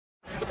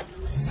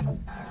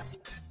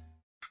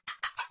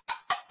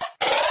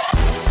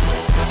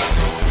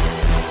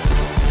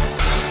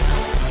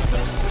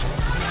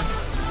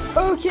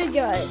Okay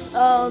guys,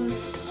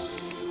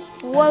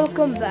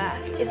 welcome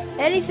back. If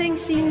anything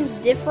seems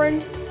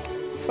different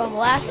from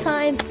last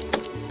time,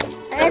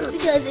 that's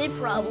because it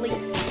probably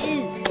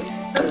is.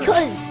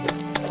 Because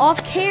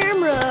off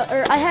camera,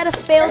 or I had a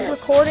failed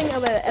recording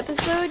of an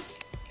episode,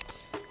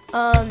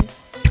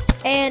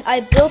 and I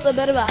built a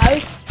bit of a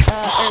house,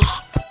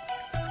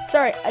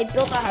 I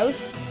built a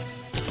house,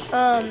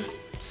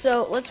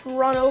 so let's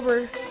run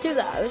over to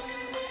the house.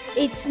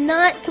 It's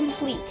not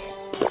complete.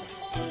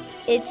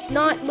 It's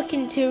not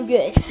looking too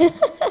good.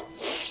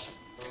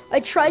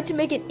 I tried to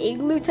make an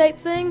igloo type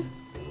thing,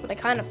 but I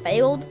kind of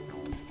failed.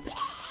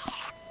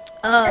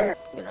 I'm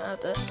gonna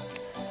have to.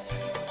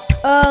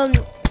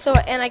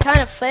 And I kind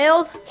of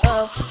failed.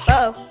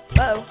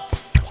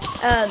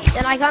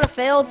 And I kind of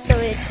failed, so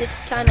it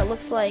just kind of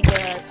looks like.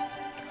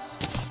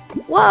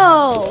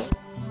 Whoa!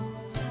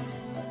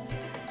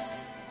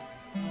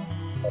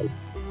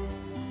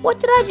 What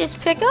did I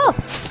just pick up?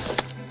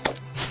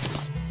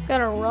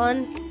 Gotta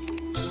run.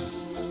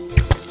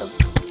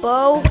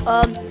 Bow.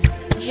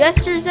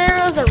 Gestures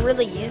arrows are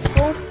really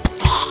useful,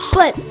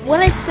 but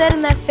what I said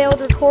in that failed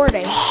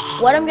recording,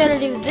 what I'm gonna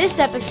do this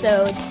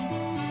episode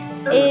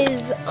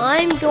is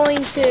I'm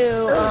going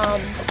to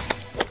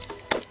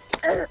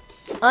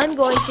I'm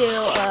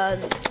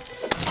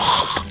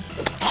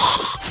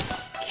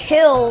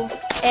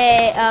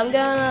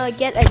gonna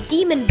get a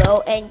demon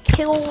bow and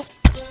kill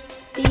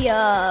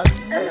the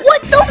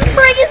what the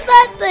frig is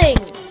that thing?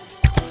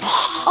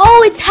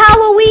 Oh, it's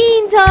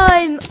Halloween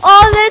time!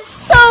 Oh, that's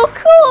so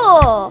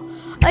cool!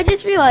 I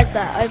just realized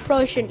that. I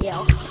probably shouldn't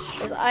yell,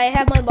 because I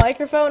have my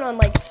microphone on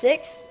like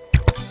 6.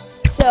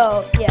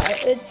 So, yeah,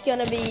 it's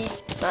gonna be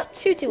not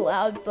too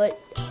loud, but...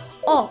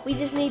 Oh, we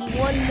just need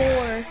one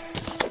more...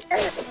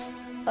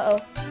 Uh-oh.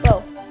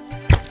 Whoa.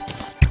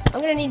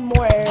 I'm gonna need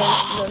more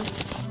arrows than them.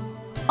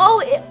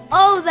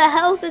 Oh, the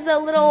health is a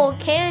little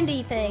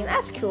candy thing.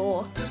 That's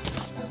cool.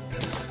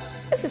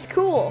 This is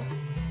cool.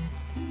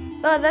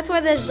 That's why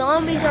the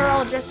zombies are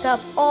all dressed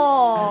up.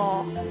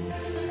 Oh,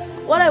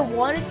 what I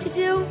wanted to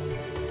do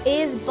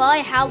is by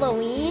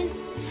Halloween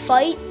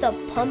fight the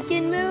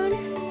pumpkin moon,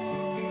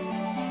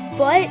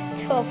 but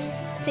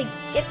to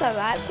get to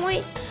that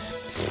point,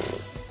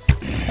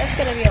 that's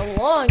gonna be a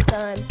long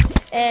time,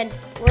 and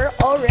we're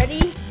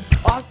already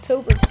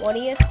October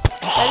 20th.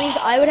 That means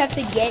I would have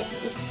to get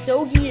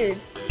so geared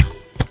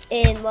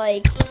in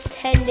like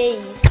 10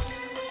 days.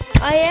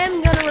 I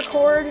am gonna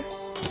record,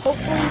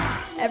 hopefully,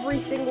 every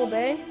single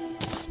day.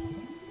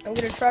 I'm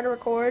gonna try to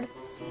record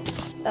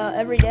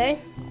every day.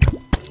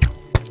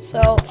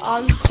 So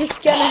I'm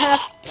just gonna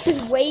have to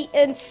wait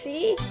and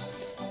see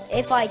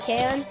if I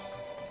can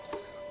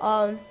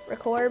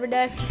record every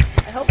day.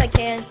 I hope I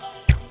can.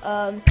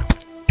 Well,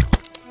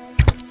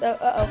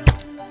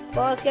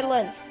 let's get a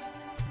lens.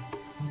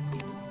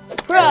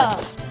 Bruh!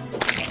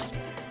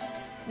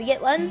 We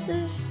get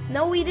lenses?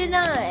 No, we did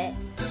not.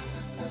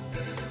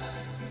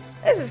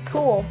 This is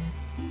cool.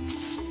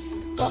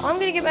 Well, I'm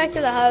gonna get back to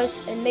the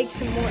house and make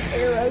some more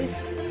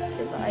arrows,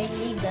 because I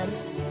need them.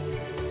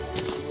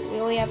 We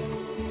only have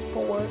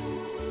 4.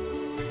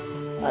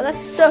 Oh, that's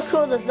so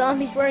cool. The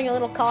zombie's wearing a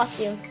little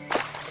costume.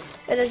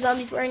 And the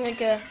zombie's wearing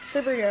like a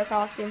superhero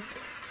costume.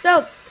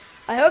 So,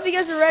 I hope you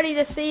guys are ready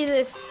to see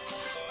this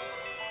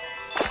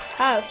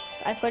house.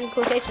 I put in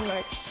quotation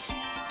marks.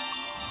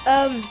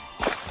 I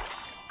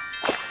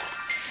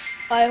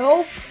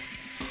hope...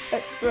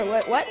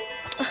 Wait, what?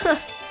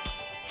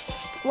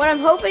 What I'm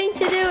hoping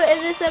to do in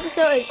this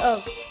episode is,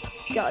 oh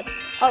god,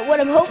 what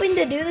I'm hoping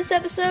to do this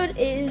episode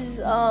is,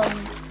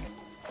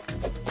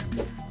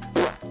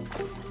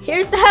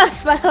 here's the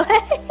house, by the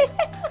way.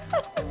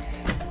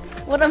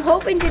 What I'm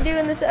hoping to do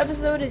in this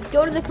episode is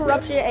go to the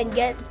corruption and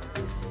get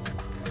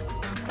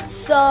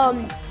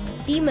some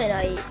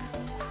demonite.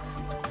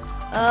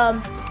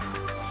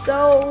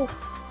 So,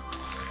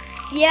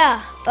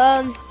 yeah,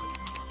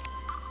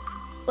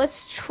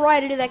 let's try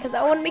to do that, because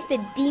I want to make the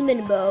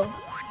demon bow,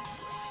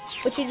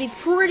 which would be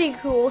pretty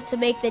cool to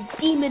make the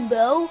demon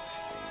bow.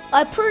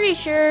 I'm pretty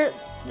sure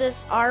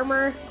this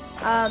armor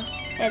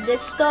and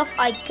this stuff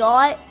I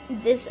got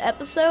this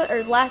episode,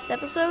 or last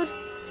episode,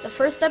 the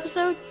first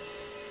episode.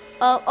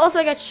 Also,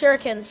 I got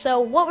shurikens. So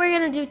what we're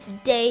gonna do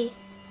today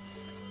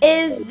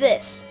is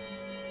this.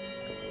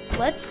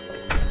 Let's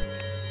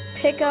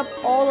pick up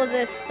all of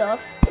this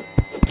stuff.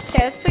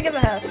 Okay, let's pick up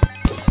the house.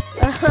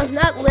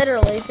 Not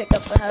literally pick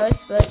up the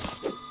house, but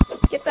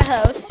let's get the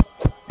house.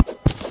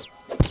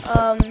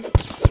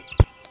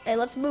 And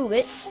let's move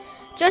it.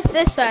 Just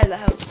this side of the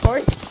house, of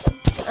course.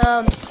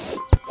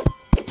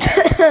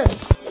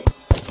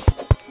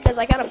 Because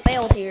I kind of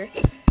failed here.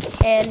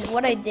 And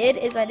what I did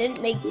is I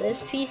didn't make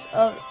this piece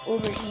of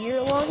over here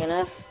long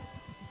enough.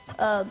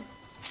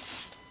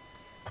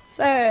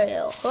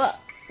 Fail.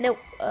 Nope.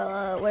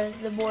 Where's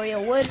the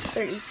boreal wood?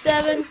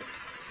 37.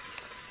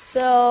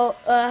 So,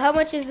 how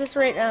much is this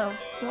right now?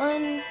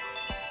 1,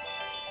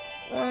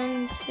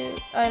 2,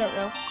 I don't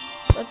know.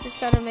 Let's just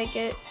kind of make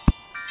it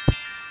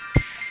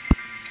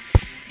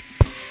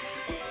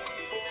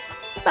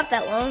about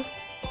that long.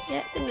 Yeah,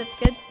 I think that's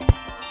good.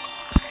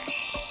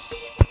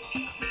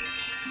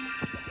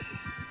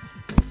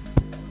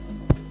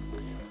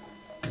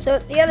 So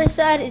the other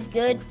side is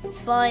good.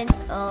 It's fine.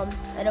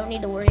 I don't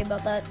need to worry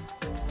about that.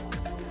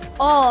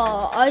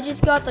 Oh, I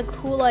just got the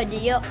cool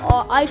idea.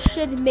 Oh, I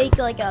should make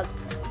like a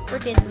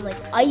freaking like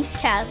ice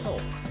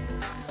castle.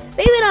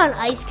 Maybe not an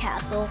ice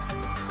castle.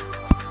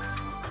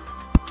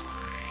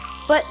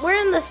 But we're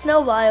in the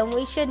snow biome.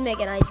 We should make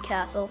an ice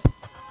castle.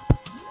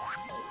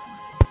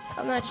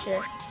 I'm not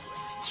sure.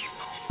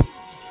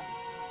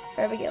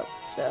 There we go.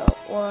 So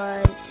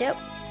 1, 2.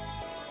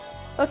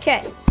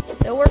 Okay.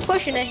 So we're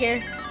pushing it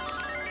here.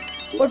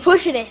 We're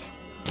pushing it.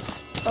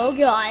 Oh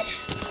God.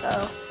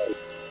 Oh.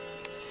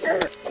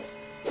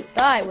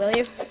 Die, will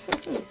you?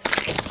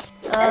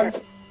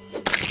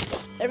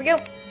 There we go.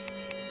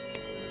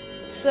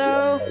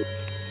 So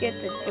let's get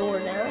the door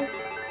now.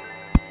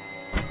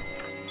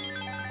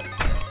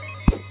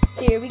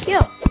 Here we go.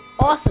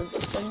 Awesome.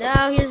 So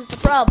now here's the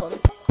problem.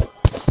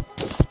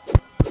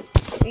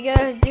 We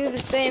gotta do the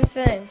same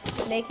thing,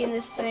 making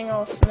this thing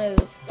all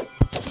smooth.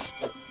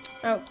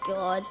 Oh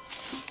God.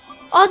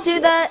 I'll do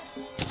that,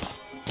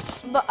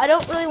 but I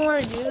don't really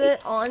want to do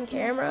that on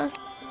camera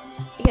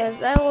because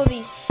that will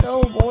be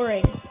so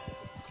boring.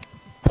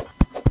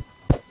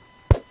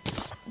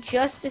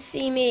 Just to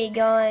see me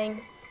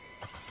going.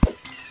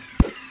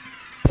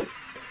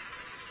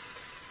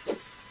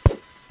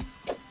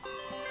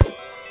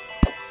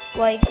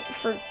 Like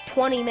for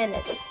 20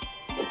 minutes.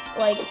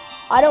 Like,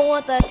 I don't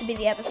want that to be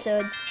the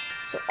episode.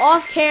 So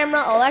off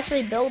camera, I'll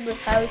actually build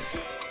this house.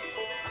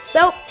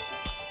 So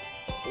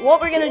what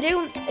we're gonna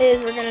do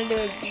is we're gonna do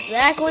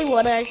exactly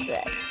what I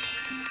said.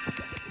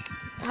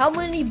 How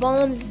much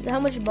bombs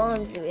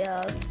do we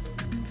have?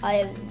 I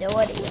have no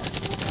idea.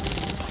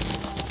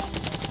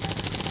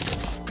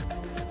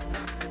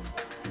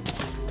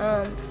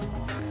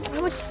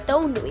 How much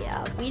stone do we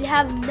have? We'd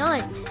have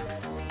none.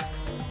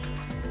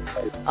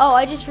 Oh,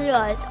 I just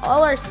realized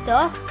all our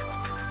stuff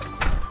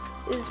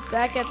is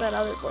back at that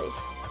other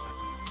place.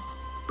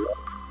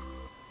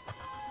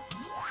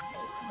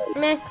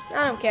 Meh,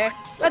 I don't care.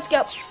 Let's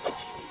go.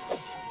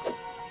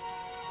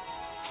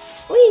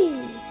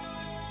 Whee!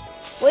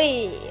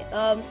 Whee!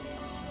 Uh-oh.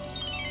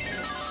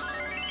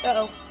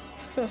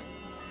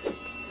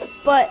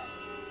 But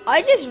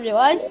I just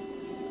realized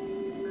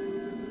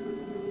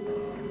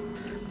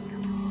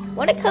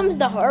when it comes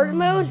to hard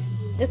mode,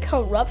 the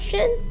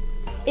corruption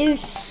is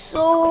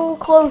so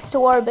close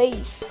to our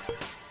base.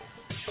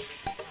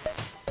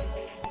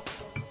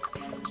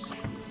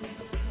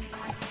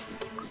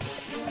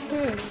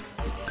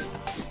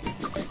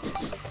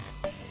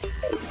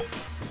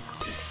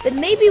 Then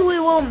maybe we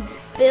won't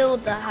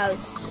build the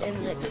house in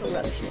the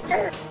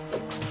corruption.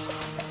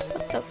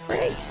 What the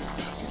frick?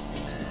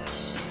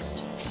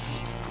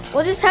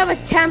 We'll just have a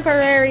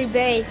temporary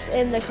base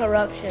in the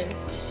corruption.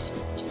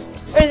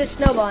 Or the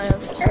snow biome.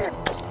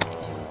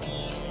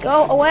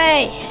 Go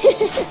away!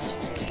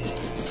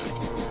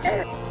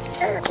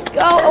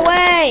 Go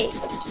away!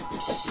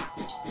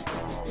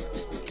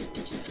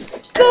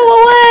 Go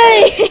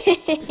away!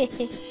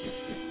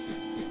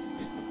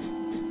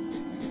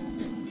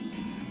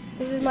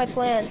 This is my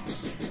plan.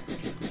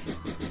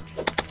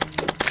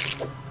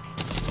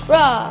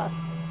 Bruh!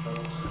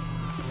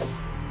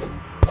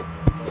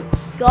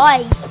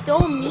 God, he's so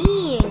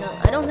mean.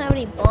 I don't have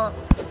any bombs.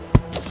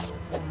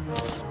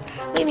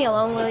 Leave me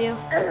alone, will you?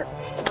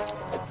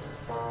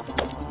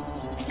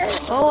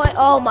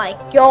 Oh my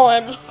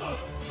God.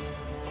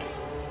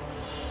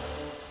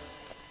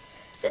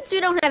 Since we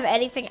don't have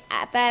anything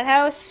at that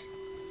house.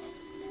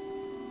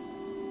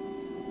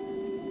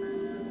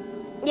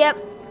 Yep.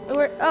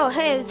 Oh,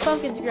 hey, this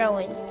pumpkin's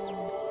growing.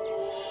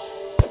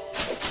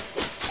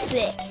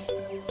 Sick.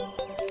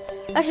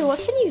 Actually, what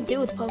can you do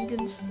with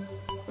pumpkins?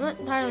 I'm not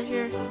entirely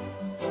sure.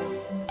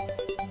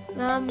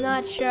 I'm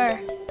not sure.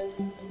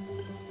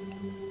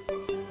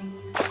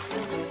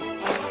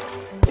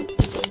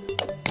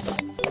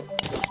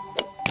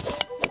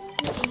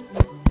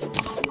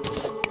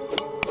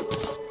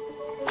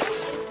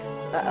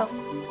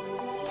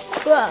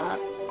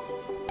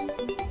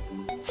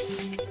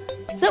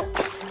 So,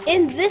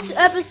 in this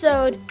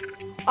episode,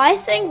 I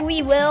think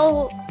we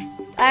will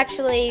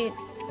actually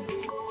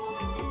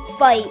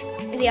fight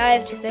the Eye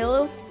of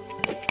Cthulhu.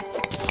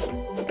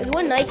 Because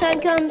when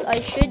nighttime comes, I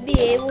should be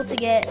able to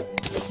get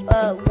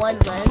one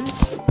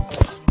lens.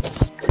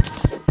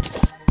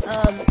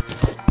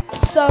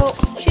 So,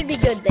 should be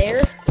good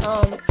there.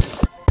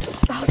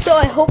 Also,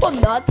 I hope I'm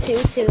not too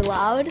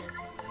loud.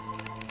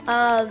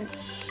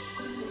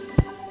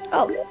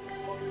 Oh.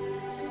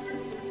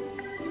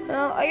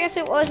 Well, I guess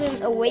it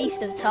wasn't a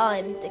waste of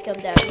time to come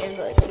down here,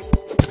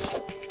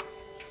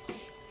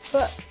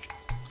 but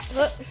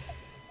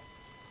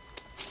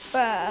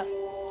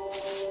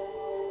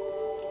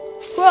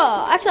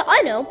actually,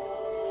 I know.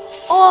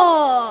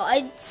 Oh,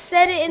 I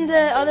said it in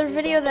the other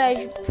video that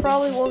I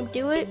probably won't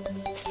do it,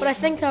 but I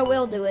think I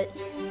will do it.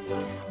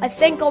 I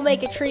think I'll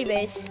make a tree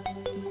base.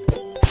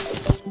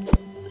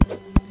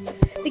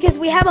 Because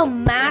we have a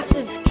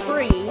massive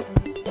tree,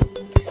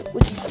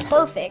 which is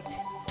perfect.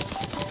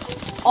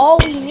 All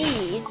we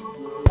need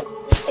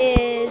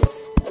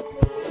is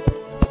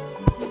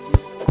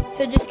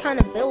to just kind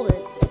of build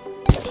it.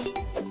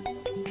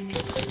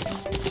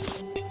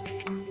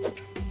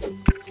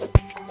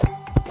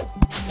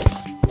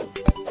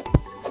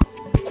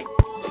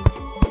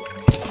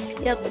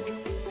 Yep.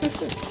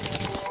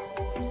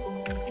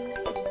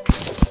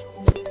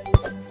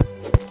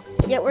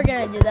 Yeah, we're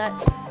gonna do that.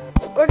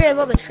 We're gonna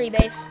build a tree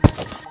base.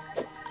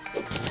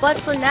 But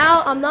for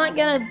now, I'm not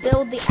gonna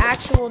build the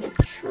actual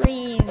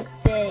tree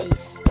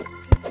base.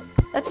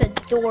 That's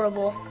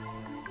adorable.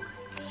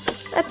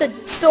 That's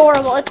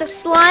adorable. It's a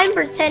slime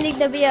pretending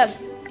to be a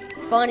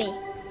bunny.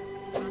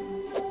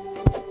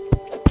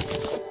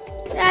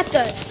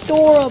 That's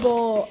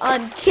adorable.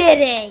 I'm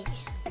kidding.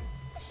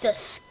 It's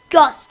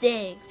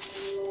disgusting.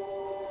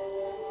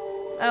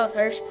 That was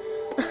harsh.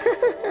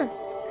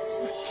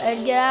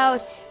 And get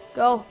out.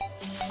 Go.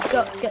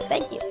 Go. Go.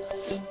 Thank you.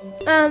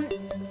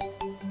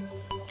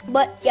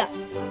 But yeah.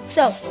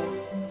 So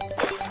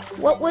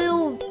what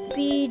we'll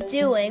be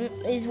doing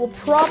is we'll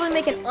probably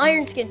make an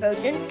iron skin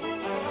potion.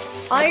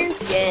 Iron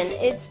skin,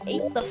 it's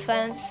 8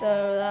 defense,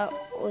 so that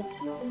would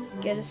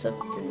get us up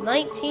to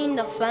 19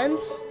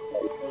 defense.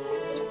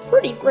 It's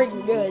pretty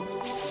freaking good.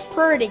 It's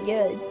pretty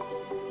good.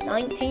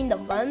 19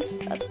 defense,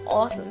 that's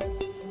awesome.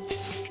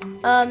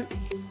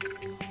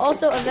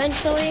 Also,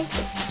 eventually,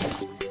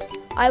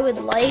 I would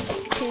like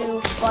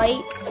to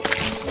fight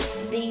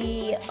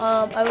the,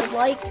 I would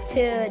like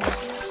to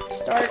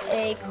start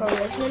a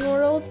charisma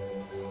world,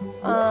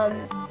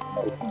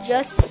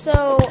 just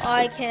so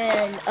I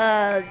can,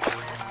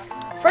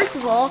 first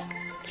of all,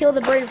 kill the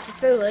bird of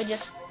Cthulhu,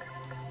 just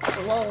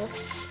for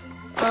lulz.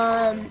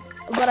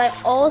 But I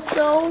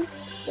also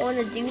want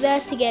to do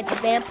that to get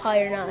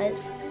vampire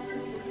knives.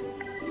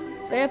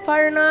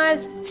 Vampire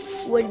knives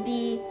would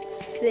be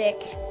sick.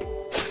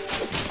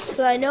 Because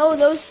I know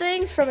those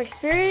things from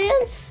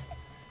experience.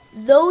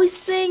 Those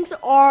things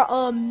are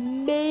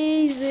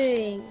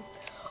amazing.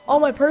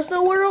 On my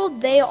personal world,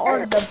 they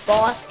are the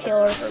boss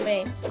killer for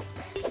me.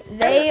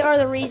 They are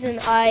the reason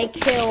I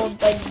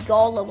killed, like,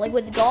 Golem. Like,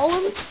 with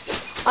Golem,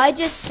 I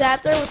just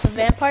sat there with the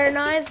vampire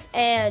knives,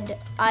 and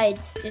I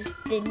just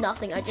did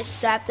nothing. I just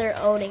sat there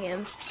owning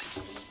him.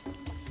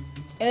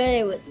 And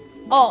it was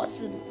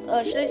awesome.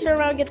 Should I turn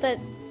around and get that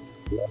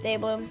day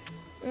bloom?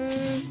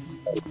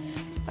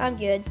 I'm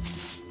good.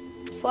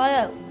 Fly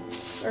up.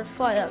 Or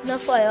fly up. No,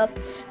 fly up.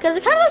 Because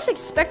it kind of looks like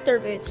Spectre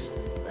boots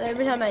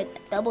every time I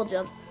double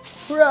jump.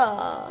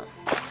 Hurrah!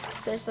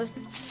 Seriously?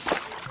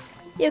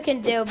 You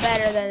can do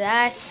better than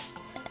that.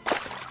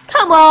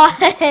 Come on!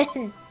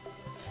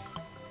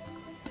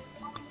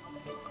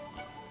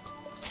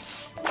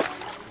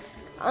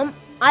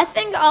 I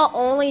think I'll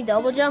only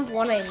double jump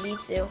when I need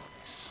to.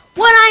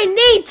 When I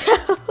need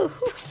to!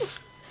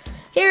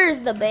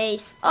 Here's the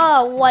base.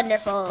 Oh,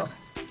 wonderful.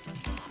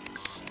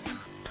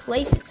 This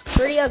place is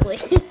pretty ugly.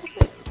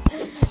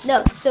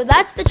 No, so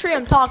that's the tree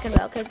I'm talking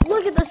about, because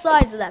look at the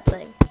size of that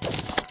thing.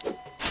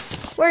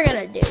 We're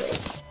gonna do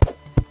it.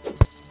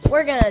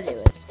 We're gonna do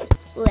it.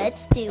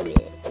 Let's do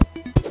it.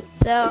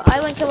 So, I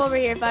wouldn't come over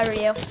here if I were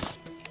you.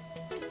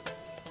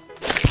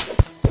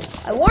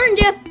 I warned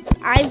you.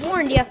 I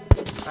warned you.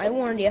 I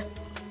warned you.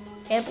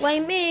 Can't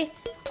blame me.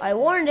 I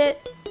warned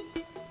it.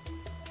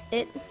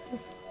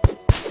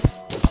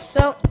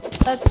 So,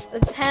 let's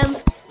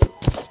attempt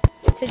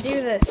to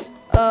do this.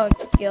 Oh,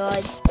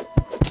 God.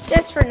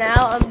 Just for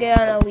now, I'm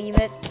gonna leave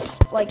it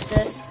like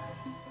this.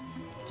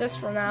 Just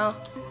for now.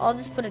 I'll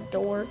just put a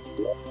door.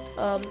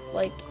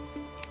 Like,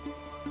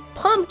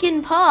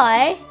 pumpkin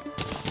pie.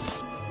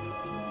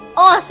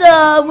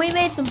 Awesome! We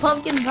made some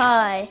pumpkin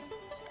pie.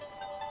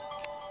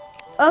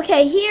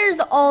 Okay, here's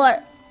all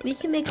our... We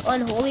can make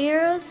unholy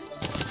arrows.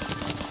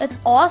 That's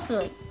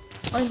awesome.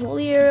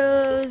 Unholy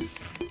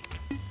arrows.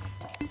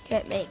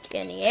 Can't make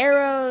any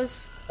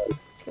arrows.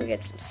 Let's go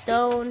get some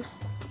stone.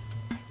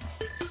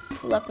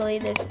 Luckily,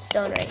 there's some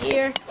stone right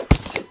here.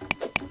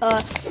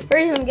 The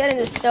reason I'm getting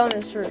this stone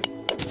is for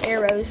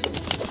arrows.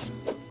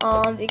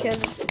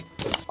 Because it's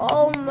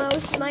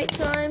almost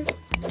nighttime.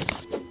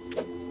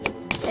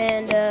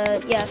 And,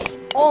 yeah,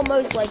 it's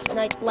almost like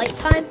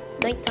nighttime.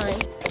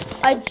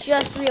 I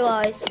just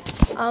realized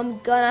I'm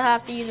gonna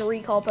have to use a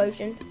recall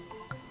potion.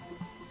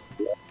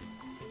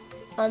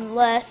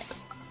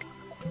 Unless...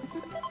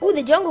 Ooh,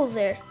 the jungle's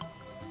there.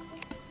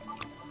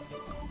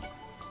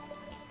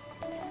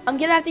 I'm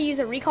gonna have to use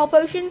a recall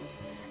potion,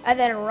 and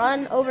then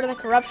run over to the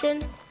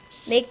corruption,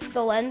 make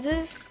the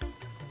lenses,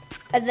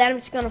 and then I'm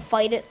just gonna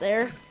fight it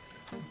there.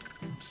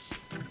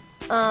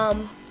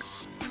 I'm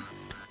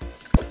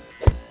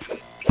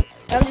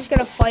just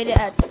gonna fight it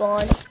at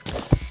spawn.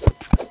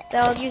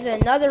 Then I'll use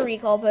another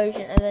recall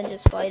potion, and then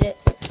just fight it.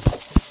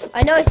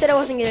 I know I said I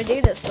wasn't gonna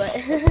do this, but...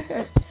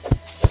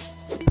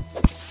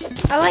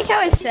 I like how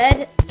I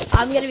said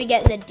I'm gonna be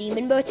getting the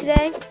demon bow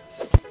today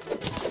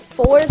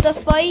for the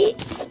fight,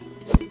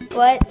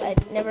 but I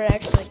never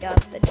actually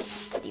got the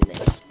demon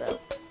bow.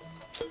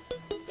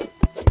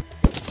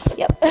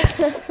 Yep,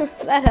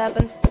 that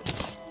happened.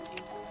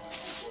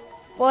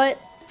 But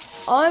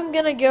I'm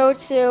gonna go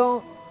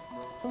to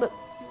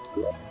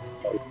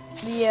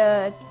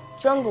the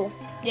jungle.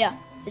 Yeah,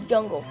 the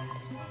jungle.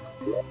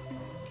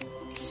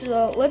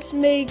 So let's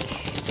make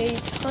a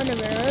ton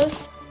of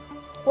arrows.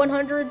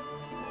 100,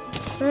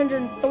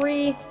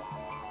 103.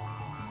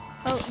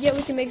 Oh, yeah,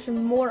 we can make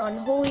some more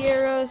unholy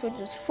arrows, which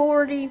is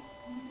 40.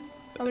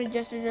 How many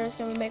jester's arrows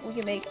can we make? We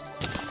can make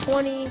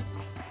 20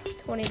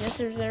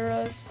 jester's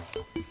arrows.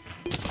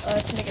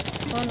 Let's make a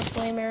ton of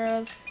flame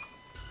arrows.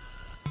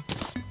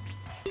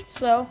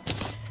 So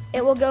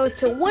it will go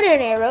to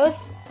wooden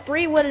arrows.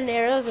 3 wooden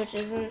arrows, which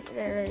isn't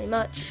very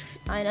much,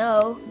 I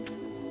know,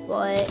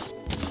 but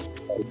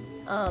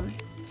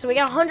so we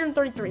got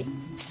 133.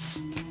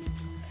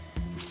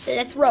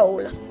 Let's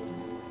roll.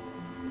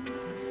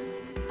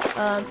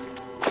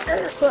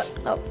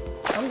 Oh,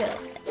 I'm gonna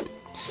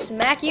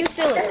smack you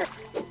silly.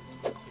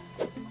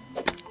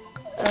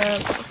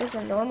 Is this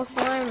a normal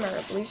slime or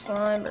a blue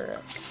slime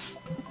or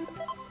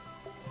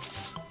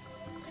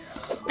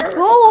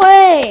Go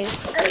away!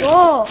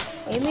 Go!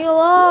 Leave me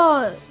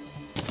alone!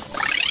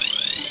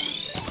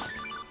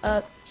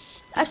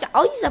 Actually,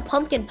 I'll use a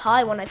pumpkin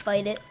pie when I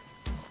fight it.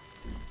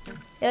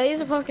 Yeah, I'll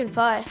use a pumpkin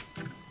pie.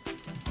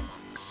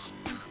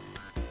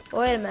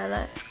 Wait a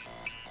minute.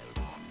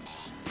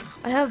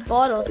 I have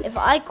bottles. If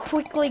I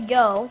quickly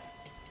go...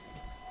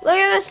 Look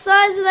at the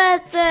size of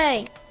that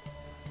thing!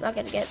 I'm not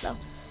gonna get it, though.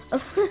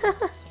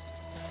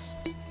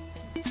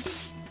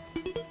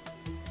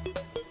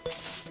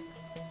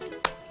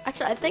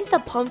 Actually, I think the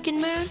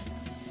pumpkin moon,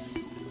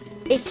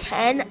 it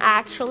can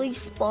actually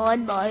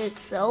spawn by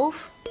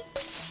itself.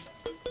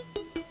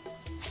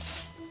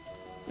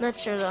 Not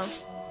sure though.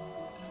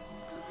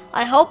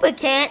 I hope it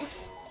can't.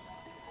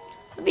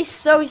 It'd be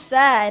so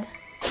sad.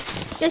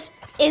 Just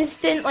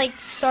instant like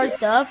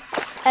starts up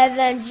and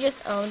then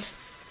just owned.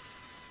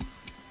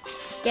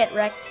 Get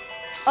wrecked.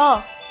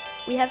 Oh,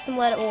 we have some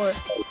lead ore.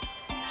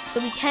 So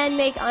we can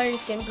make iron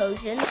skin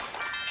potions.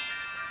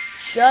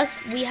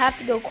 Just we have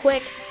to go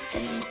quick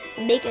and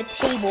make a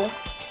table.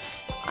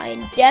 I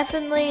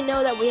definitely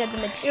know that we have the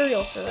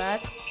materials for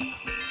that.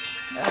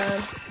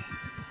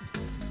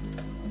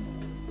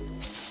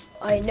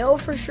 I know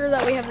for sure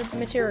that we have the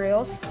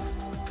materials.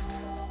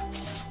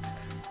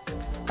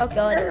 Oh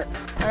god,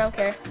 I don't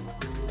care.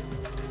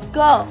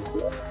 Go!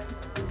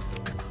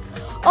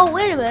 Oh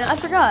wait a minute, I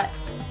forgot.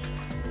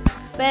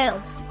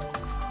 Bam.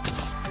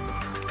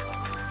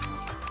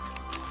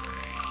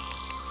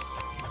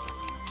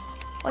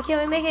 Why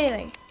can't we make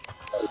anything?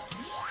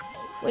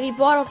 We need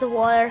bottles of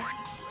water.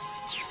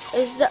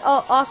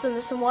 Oh, awesome.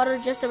 There's some water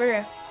just over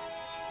here.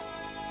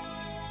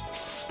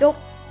 Go.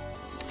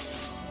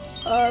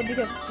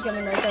 Because it's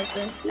becoming nighttime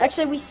soon.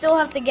 Actually, we still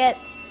have to get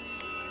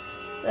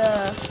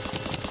the...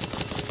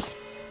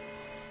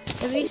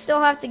 Because we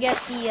still have to get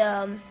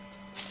the,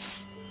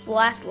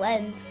 blast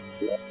lens.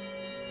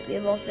 We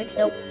have all 6.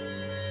 Nope.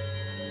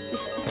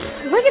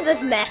 Look at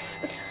this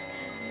mess.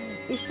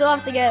 We still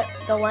have to get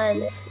the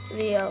lens.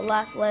 The,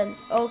 last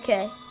lens.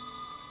 Okay.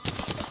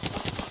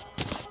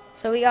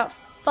 So we got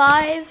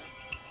 5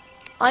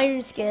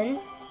 iron skin.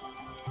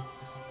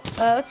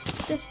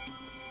 Let's just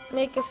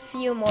make a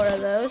few more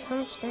of those. How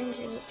much damage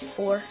is it?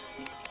 4.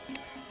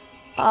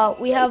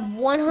 We have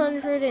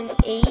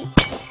 108.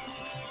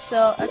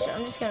 So actually,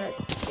 I'm just gonna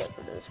get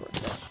rid of this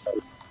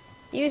workbench.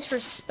 Used for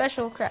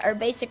special or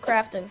basic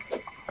crafting.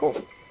 Cool.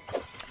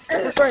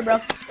 Good story, bro.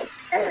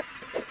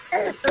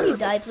 Can you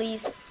die,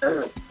 please?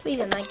 Please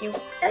and thank you.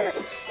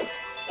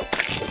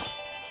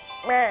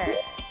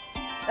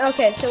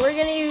 Okay, so we're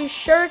gonna use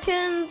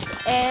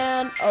shurikens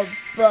and a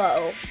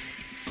bow.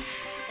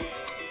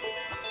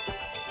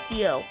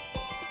 Yo.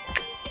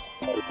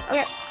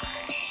 Okay.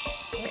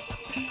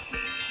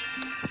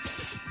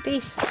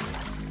 Peace.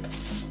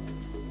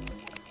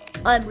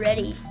 I'm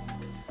ready.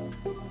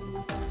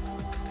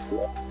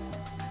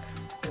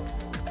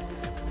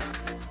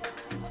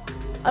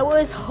 I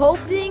was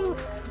hoping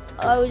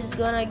I was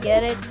gonna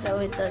get it so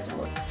it does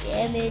more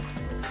damage.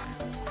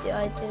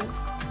 I think.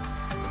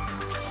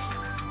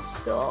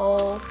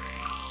 So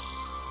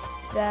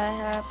that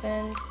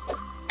happened.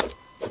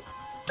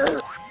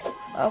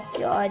 Oh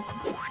god.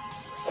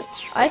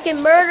 I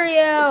can murder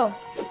you!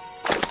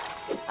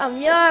 I'm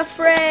not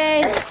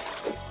afraid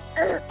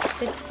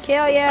to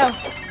kill you.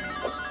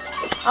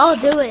 I'll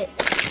do it.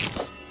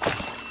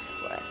 That's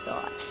what I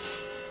thought.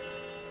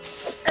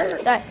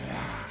 Die.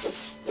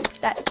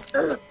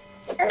 Die.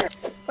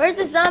 Where's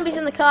the zombies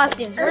in the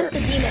costumes? Where's the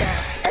demon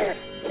at?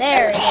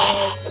 There it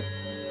is.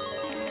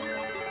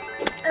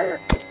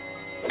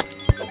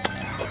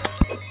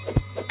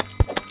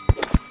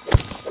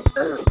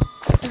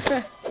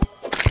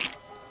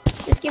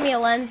 Just give me a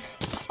lens.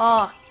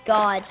 Oh,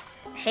 God.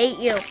 Hate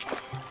you.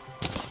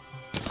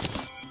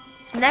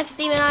 Next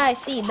demon I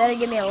see, better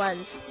give me a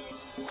lens.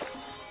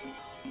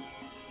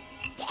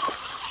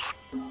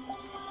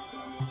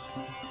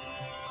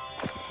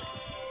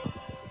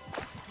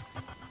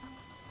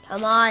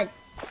 Come on.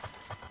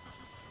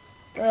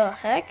 The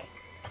heck?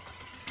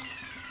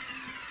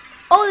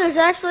 Oh, there's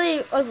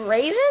actually like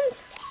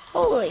ravens?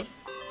 Holy.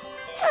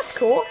 That's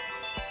cool.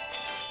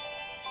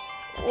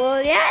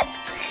 Well, yeah, it's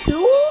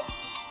cool.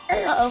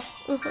 Uh-oh.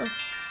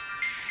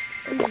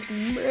 I'm just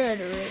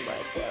murdering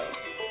myself.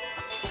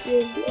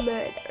 Just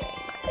murdering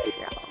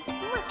myself.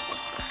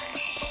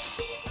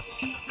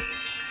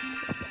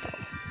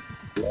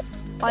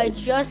 I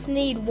just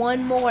need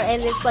one more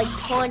and it's like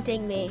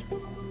taunting me.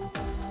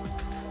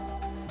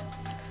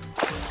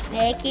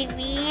 Making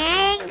me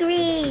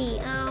angry.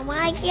 Oh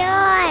my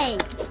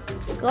god.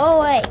 Go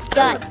away.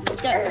 Done.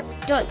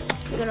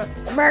 I'm gonna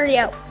murder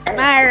you.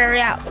 Murder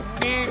you.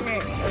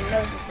 My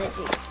nose is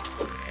itchy.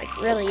 Like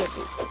really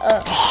itchy.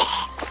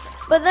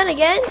 But then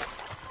again,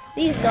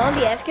 these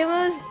zombie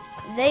Eskimos,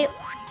 they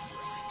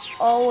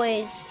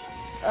always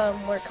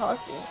wear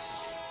costumes.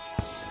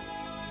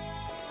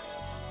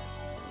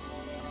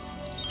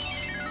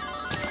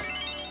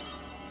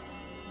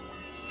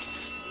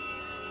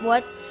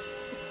 What?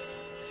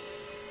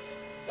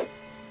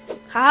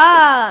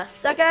 Ha!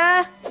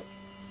 Sucker!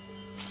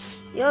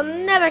 You'll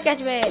never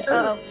catch me!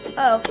 Oh.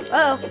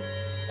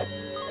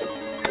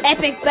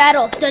 Epic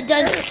battle! Dun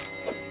dun!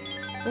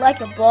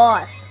 Like a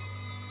boss.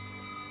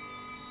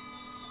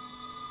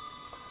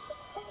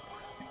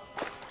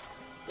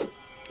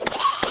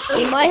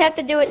 We might have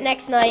to do it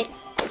next night.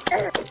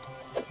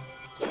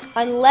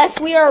 Unless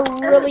we are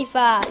really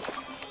fast.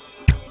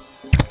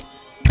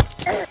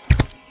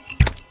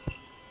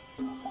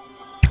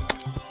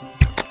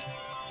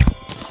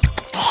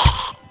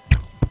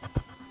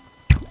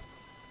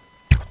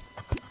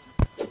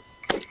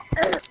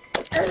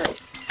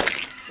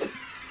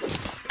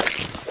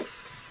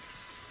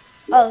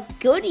 A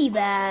goodie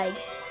bag.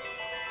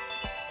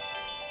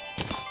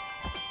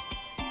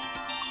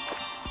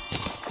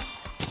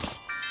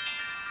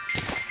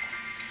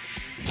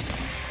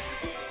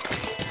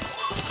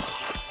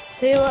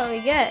 See what we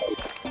get.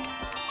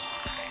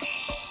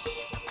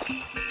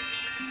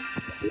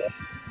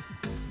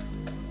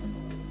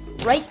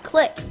 Right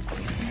click.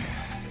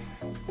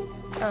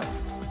 Oh.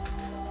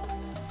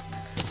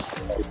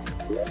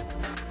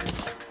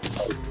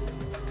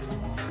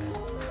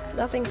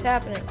 Nothing's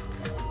happening.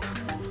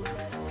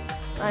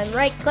 I'm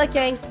right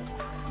clicking.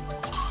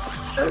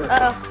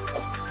 Uh-oh.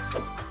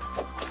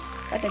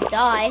 About to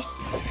die.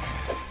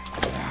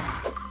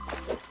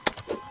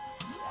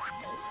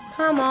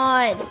 Come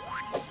on.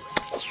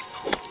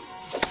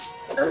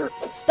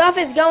 Stuff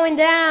is going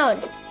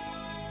down.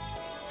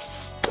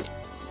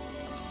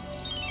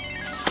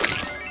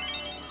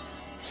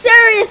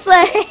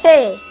 Seriously!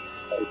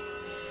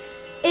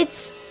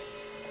 It's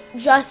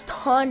just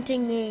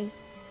haunting me.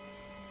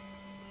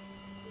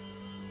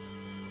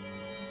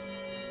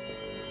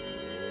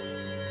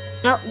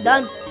 No, I'm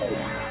done.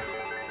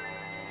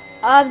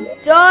 I'm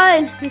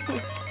done.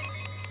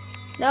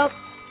 Nope,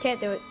 can't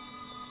do it.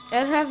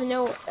 I don't have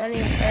no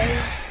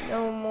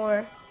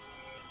more.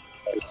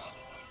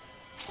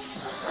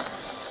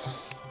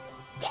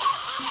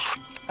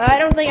 I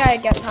don't think I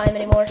got time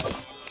anymore.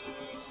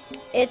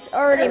 It's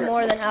already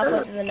more than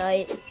halfway through the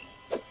night.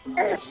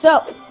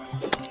 So,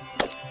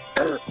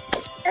 I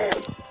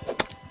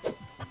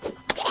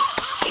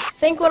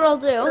think what I'll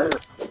do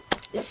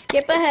is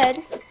skip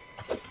ahead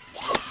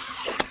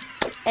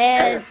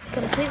and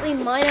completely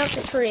mine out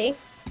the tree.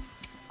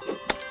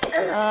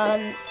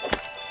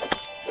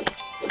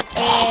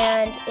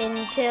 And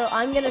until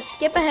I'm gonna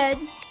skip ahead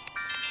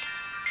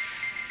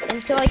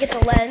until I get the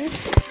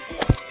lens.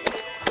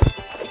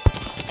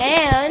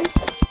 And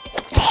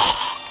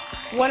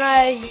when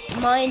I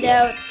mined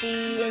out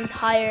the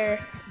entire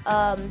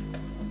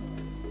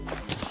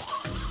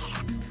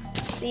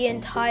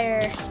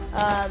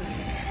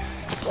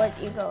what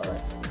you call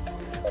it?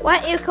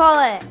 What you call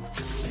it?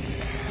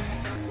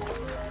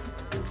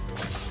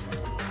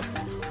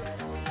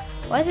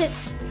 Why is it?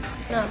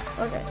 No,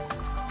 okay.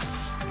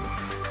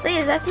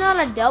 Please, that's not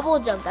a double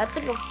jump. That's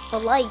like a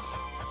flight.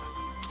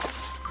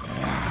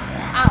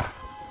 Ow.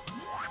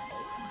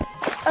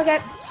 Okay,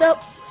 so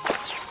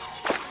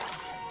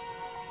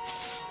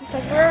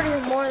because we're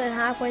already more than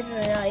halfway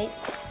through the night.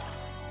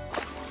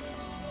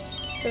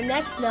 So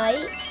next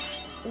night,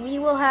 we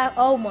will have,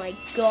 oh my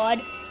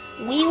god,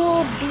 we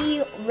will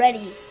be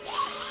ready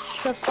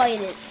to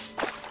fight it.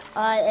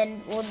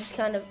 And we'll just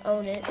kind of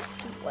own it.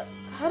 What?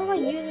 How do I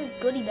use this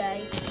goodie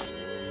bag?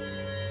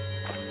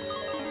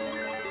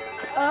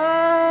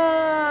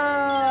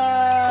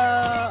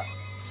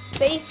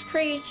 Space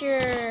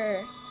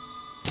creature.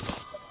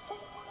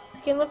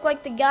 You can look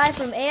like the guy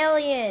from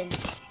Alien.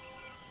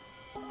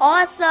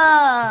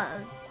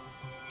 Awesome!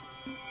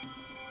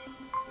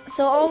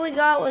 So all we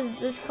got was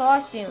this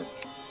costume.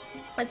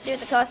 Let's see what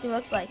the costume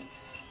looks like.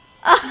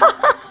 I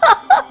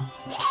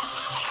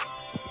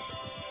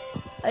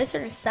just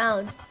heard a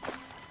sound.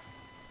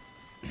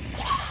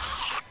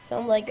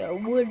 Sound like a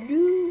would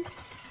do?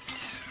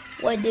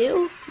 Would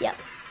do? Yep.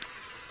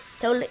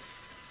 Totally.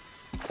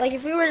 Like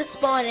if we were to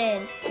spawn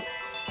in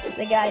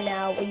the guy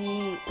now,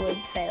 we would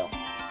fail.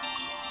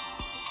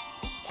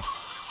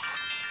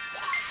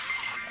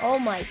 Oh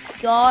my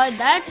god,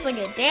 that's like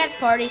a dance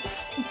party.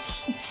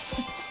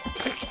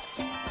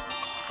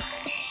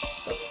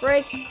 The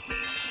frick.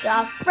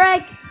 The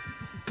frick.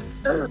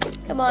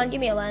 Come on, give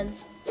me a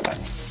lens.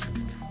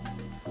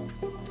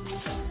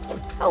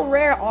 How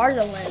rare are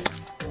the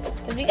lens?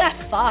 Because we got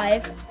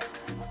 5.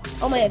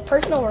 Oh my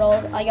personal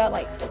world, I got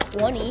like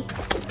 20.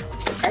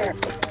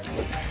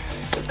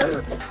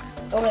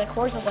 Over the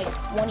course of like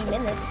 20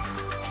 minutes.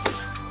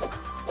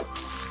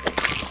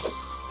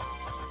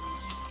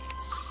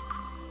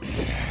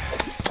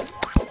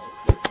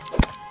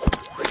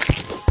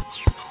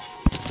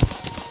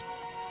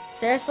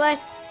 Seriously?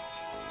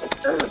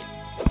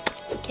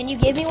 Can you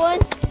give me one?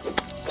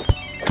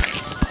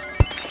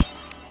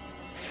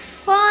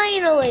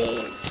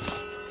 Finally!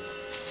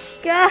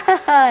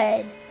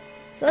 God!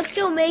 So let's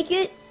go make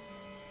it.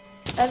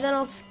 And then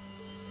I'll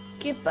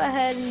skip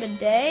ahead in the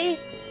day.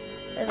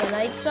 Or the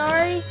night,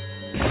 sorry.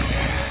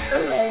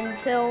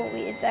 Until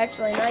it's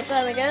actually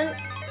nighttime again.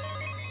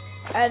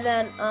 And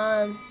then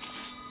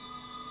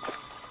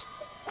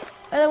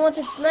once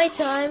it's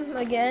nighttime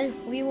again,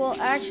 we will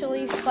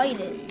actually fight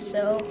it.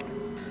 So,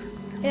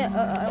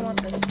 yeah, I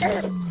want this.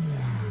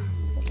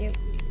 Thank you.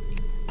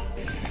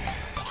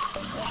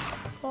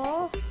 Let's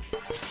fall.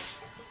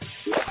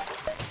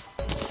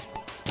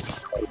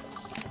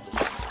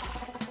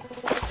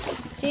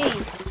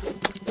 Jeez.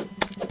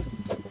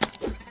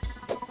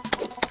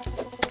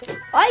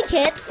 I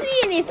can't see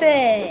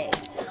anything.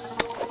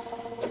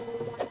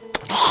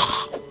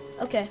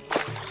 Okay.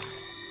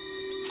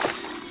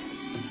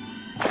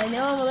 I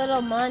know I'm a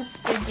little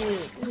monster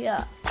dude.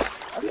 Yeah.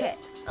 Okay.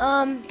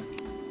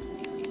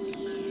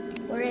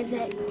 Where is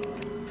it?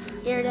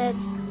 Here it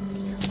is.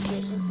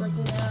 Suspicious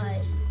looking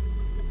eye.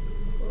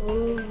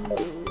 Ooh.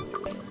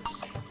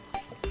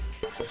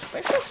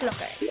 Suspicious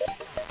looking.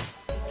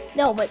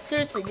 No, but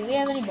seriously, do we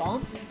have any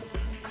bombs?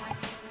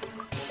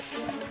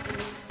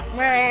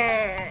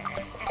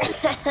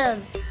 Oh,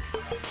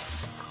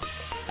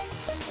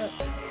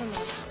 come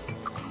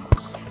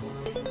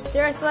on.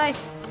 Seriously?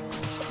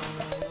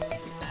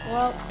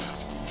 Well,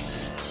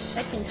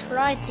 I can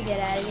try to get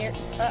out of here.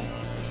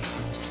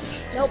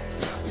 Nope,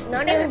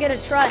 not even gonna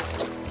try.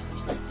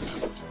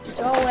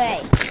 Go away.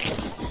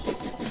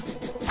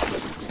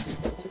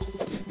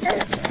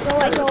 Go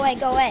away, go away,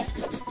 go away.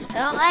 I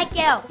don't like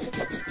you.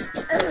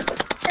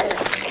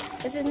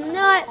 This is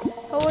not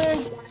how we're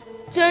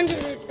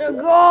intended to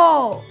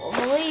go.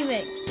 I'm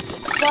leaving.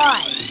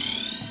 Bye.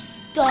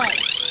 Done.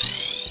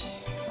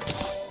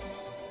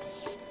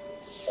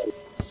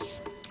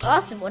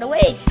 Awesome, what a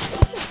waste.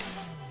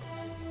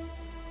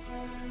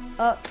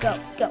 Oh, go,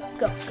 go, go,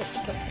 go, go,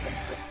 go.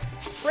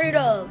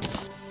 Freedom.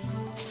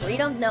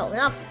 Freedom? No,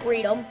 not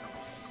freedom.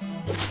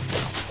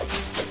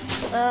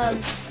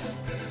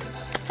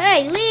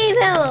 Hey, leave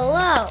him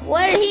alone.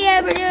 What did he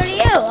ever do to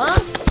you, huh?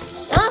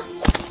 Huh?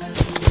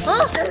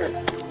 Huh?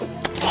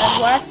 That's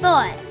what I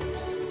thought.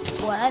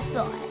 That's what I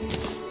thought.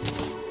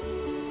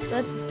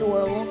 That's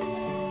adorable.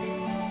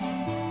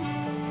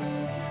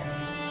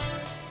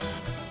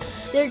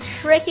 They're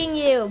tricking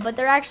you, but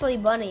they're actually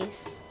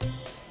bunnies.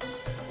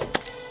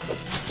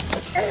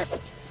 I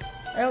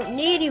don't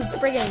need you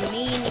friggin'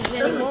 meanies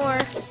anymore.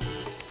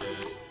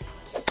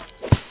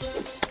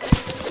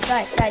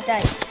 Die, die,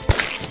 die.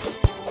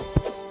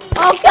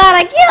 Oh god,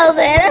 I killed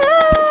it!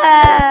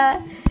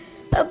 Ah!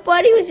 A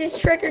bunny was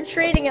just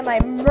trick-or-treating and I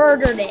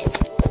murdered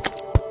it.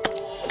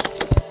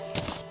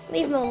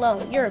 Leave him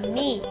alone. You're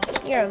mean.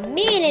 You're a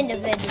mean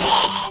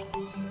individual.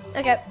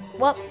 Okay,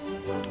 well,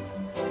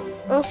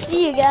 I'll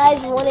see you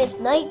guys when it's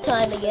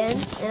nighttime again.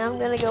 And I'm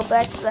gonna go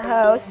back to the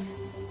house.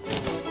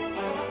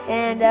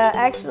 And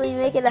actually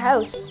make it a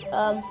house.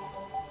 So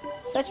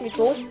that should be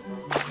cool.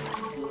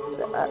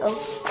 So,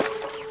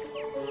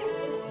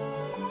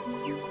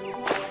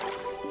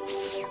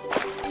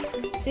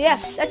 So yeah,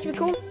 that should be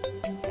cool.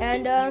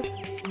 And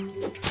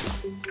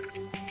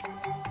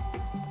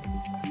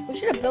we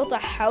should have built a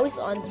house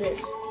on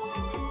this.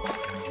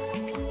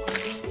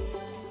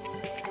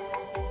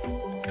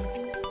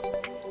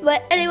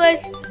 But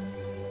anyways,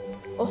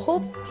 I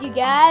hope you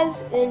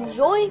guys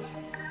enjoy.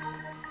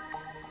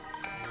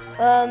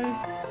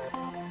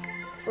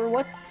 For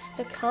what's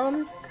to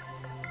come,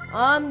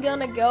 I'm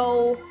gonna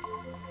go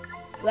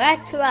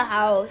back to the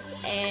house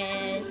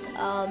and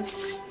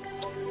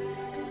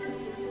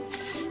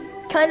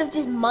kind of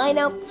just mine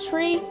out the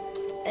tree,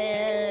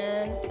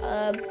 and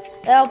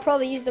I'll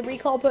probably use the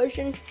recall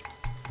potion,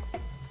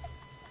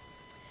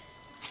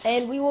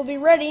 and we will be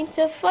ready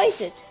to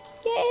fight it.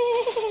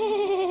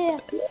 Yeah!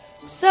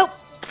 So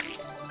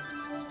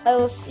I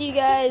will see you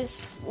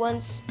guys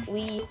once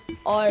we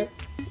are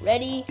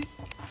ready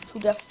to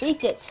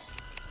defeat it.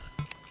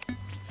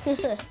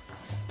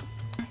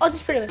 I'll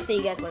just pretty much see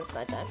you guys when it's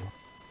nighttime.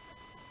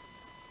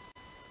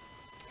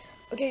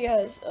 Okay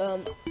guys,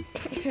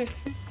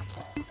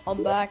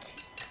 I'm back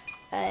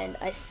and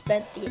I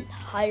spent the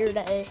entire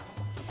day,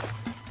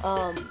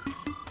 I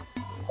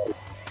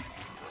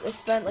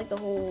spent like the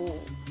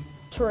whole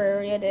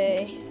Terraria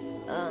day,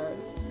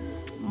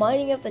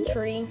 mining up the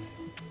tree,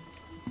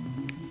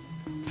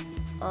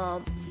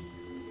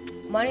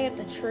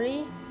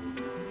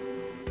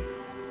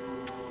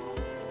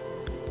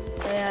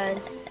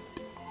 and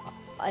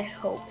I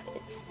hope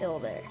it's still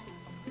there.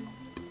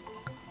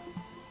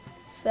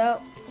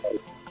 So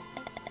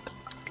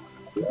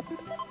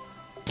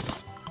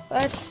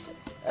Let's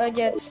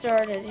get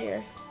started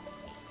here.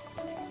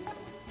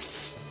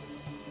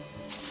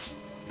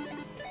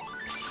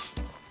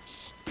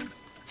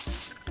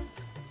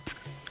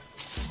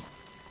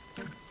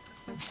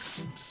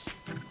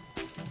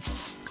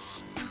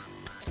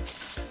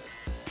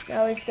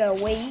 Now we just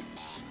gotta wait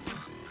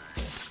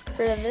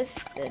for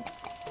this to...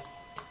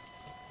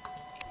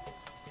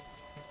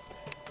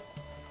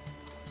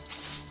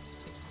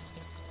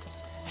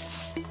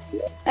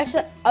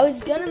 Actually, I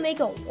was gonna make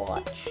a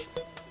watch.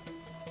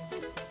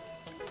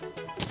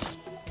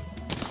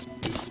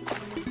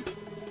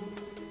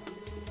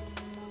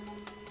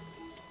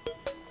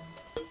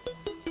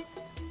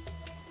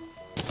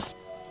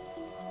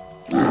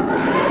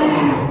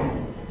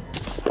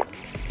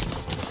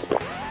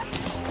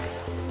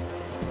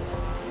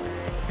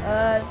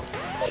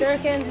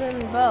 Shurikens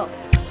and bow.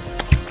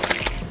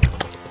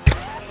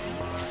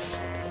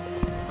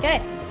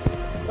 Okay,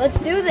 let's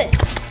do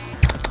this.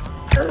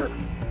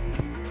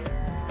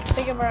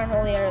 Pick up our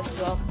unholy arrows as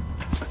well.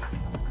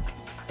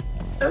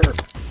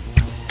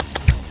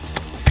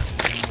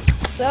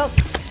 So,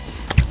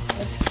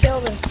 let's kill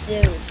this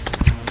dude.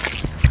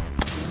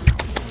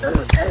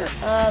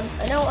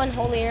 I know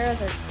unholy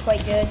arrows are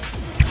quite good.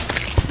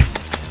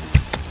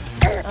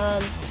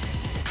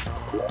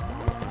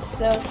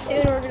 So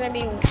soon we're going to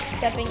be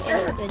stepping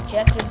into the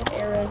Jester's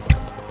arrows.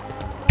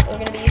 We're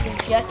going to be using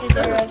Jester's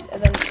arrows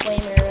and then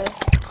flame arrows.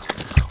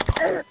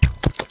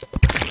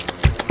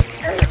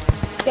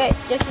 Okay,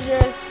 Jester's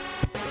arrows.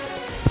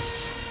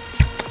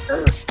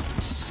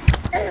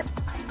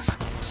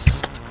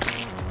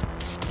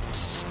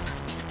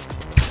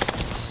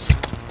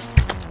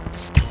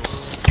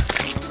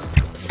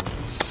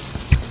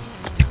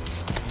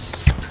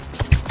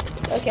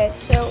 Okay,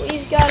 so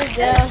we've got a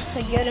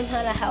good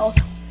amount of health.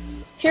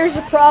 Here's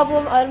the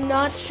problem, I'm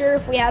not sure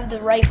if we have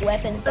the right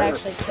weapons to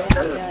actually kill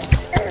this guy.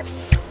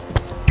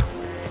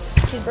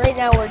 Because right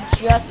now we're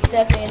just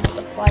stepping into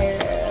the fire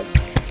arrows.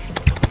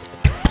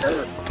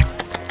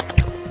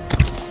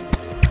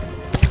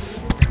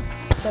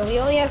 So we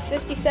only have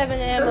 57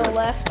 ammo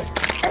left.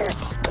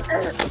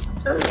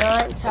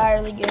 Not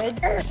entirely good.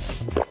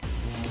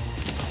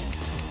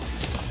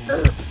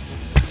 So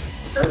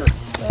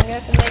I'm gonna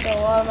have to make a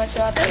lot of my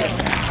shots count.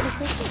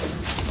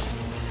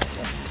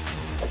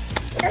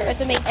 I have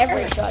to make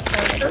every shot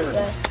count, I should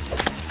say.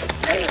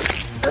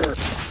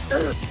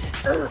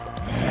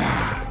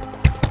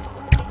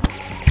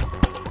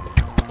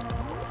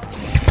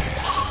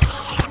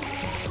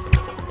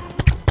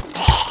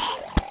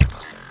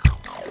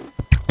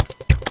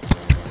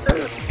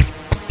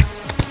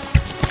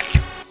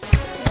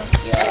 Oh,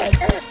 God.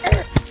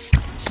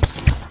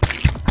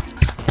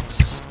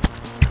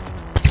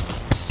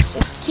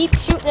 Just keep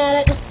shooting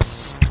at it.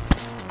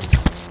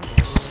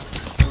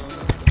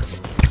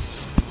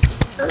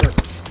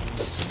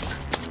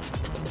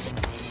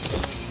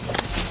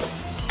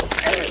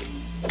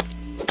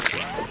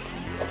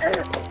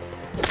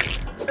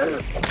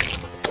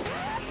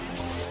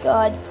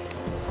 God.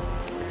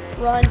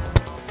 Run.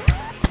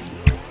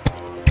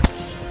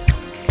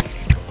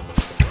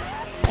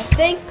 I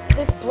think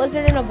this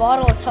blizzard in a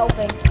bottle is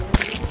helping.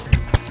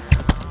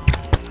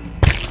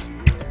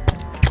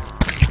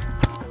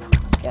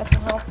 Got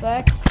some health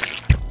back.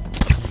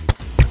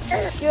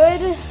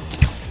 Good.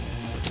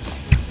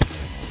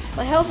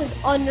 My health is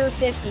under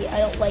 50. I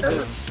don't like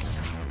it.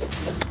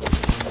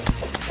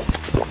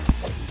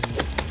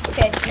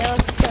 Okay, so now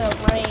it's just gonna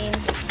rain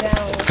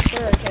down with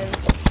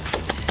shurikens.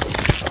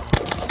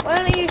 Why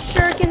don't I use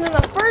shurikens in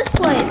the first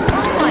place?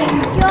 Oh my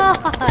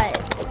god!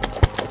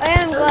 I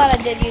am glad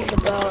I did use the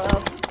bow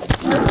though.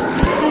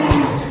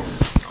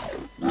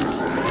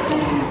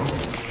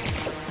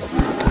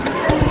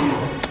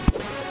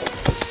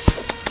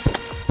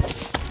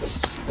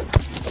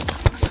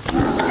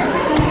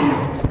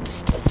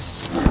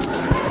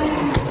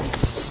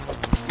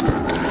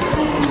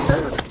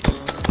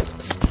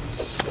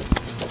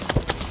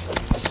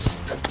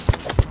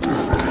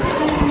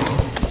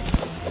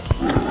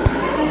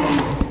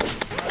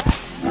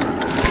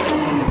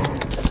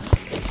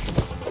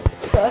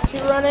 So let's be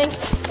running.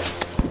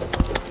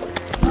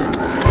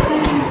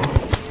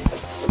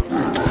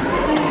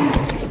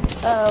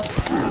 Uh-oh.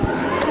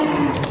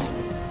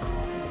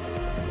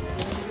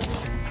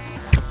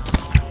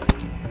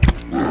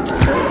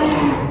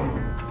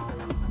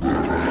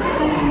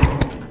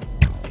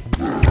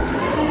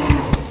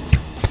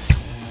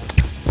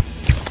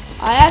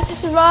 I have to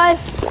survive.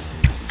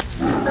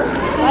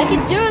 I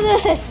can do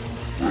this.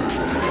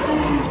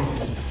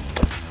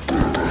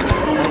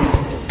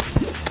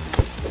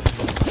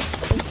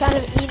 Kind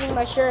of eating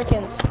my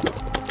shurikens.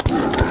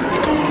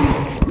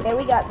 Okay,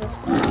 we got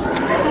this.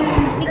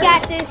 We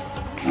got this.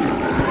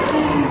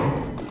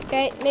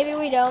 Okay, maybe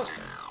we don't.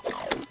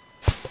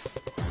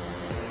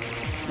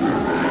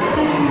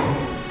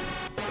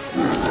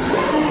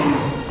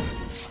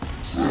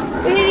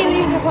 We didn't even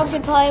use our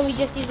pumpkin pie and we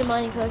just used a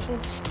mining potion.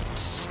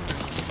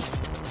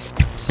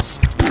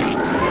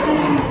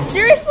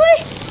 Seriously?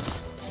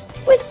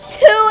 With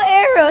 2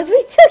 arrows,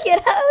 we took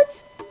it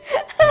out?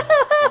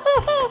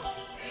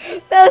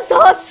 That was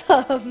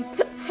awesome.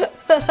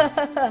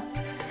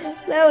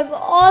 That was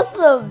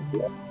awesome.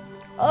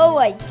 Oh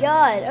my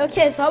god.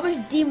 Okay, so how much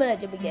demonite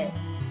did we get?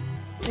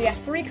 So we got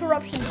 3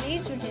 corruption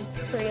seeds, which is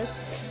pretty good.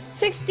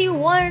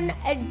 61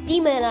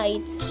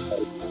 demonite.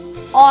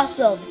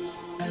 Awesome.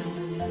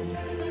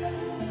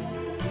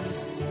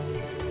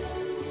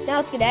 Now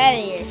let's get out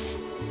of here.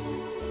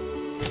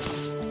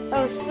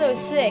 That was so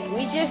sick.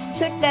 We just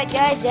took that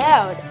guy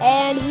down,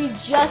 and we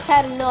just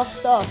had enough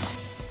stuff.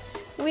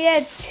 We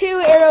had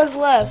 2 arrows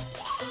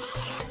left,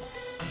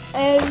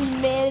 and we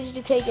managed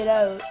to take it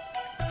out.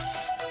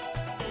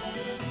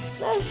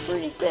 That was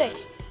pretty sick.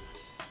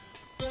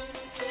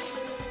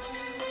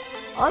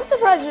 I'm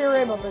surprised we were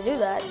able to do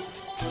that.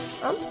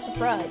 I'm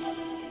surprised.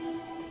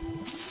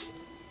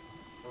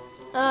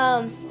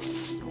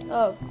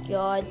 Oh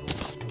god.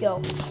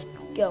 Go.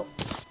 Go.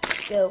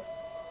 Go.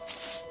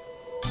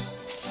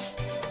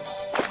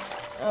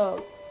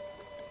 Oh.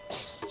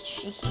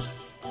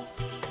 Jesus.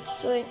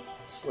 Sleep.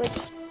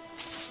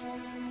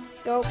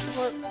 Go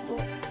for it.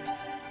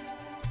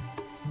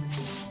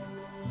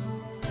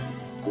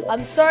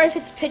 I'm sorry if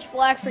it's pitch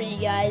black for you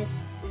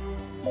guys.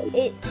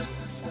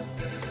 It's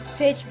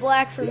pitch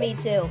black for me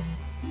too.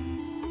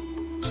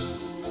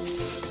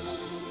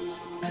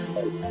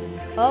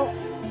 Oh.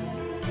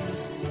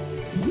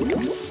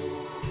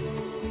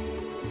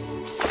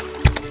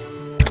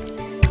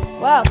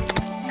 Wow.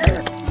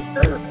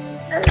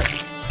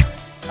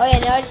 Oh yeah,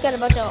 now I just got a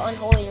bunch of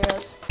unholy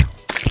arrows.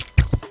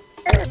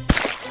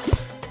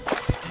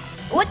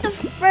 What the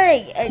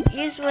frig? I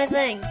used my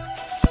thing.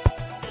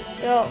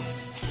 Yo.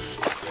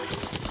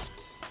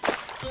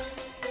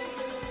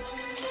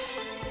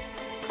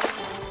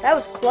 That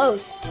was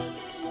close.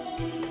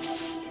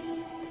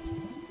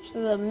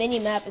 So the mini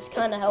map is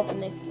kind of helping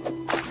me.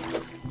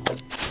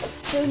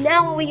 So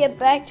now when we get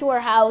back to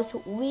our house,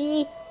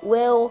 we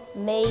will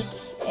make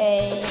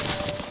a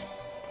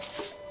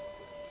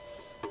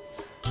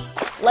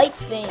light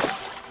span.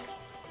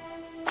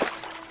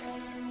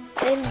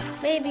 And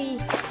maybe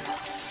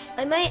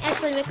I might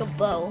actually make a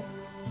bow.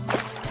 I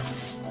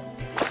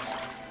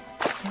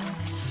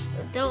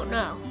don't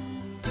know.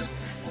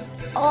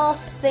 I'll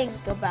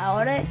think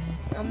about it.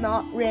 I'm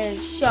not really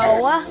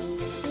sure.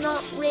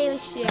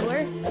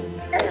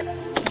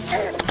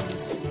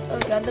 Oh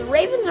god, the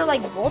ravens are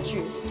like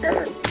vultures.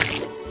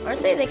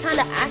 Aren't they? They kind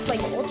of act like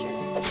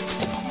vultures.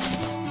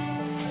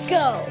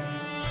 Go.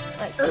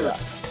 I suck.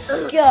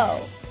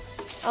 Go.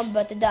 I'm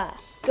about to die.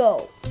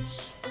 Go.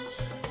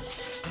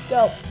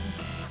 Go.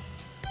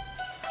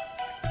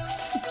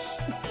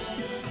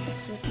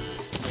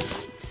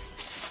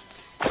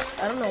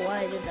 I don't know why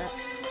I did that.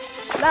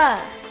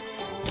 Ah.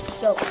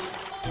 Go.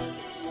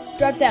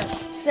 Drop down.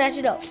 Snatch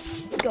it up.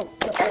 Go.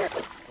 Go.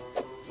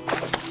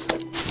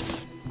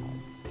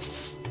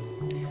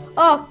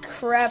 Oh,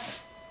 crap.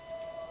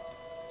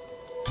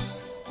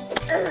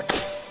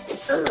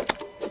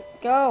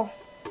 Go.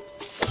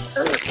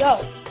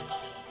 Go.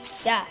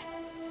 Die.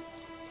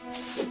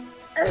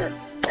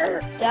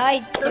 Die,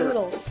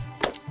 doodles.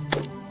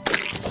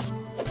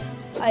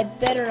 I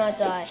better not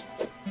die.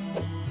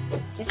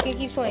 Just gonna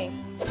keep swinging.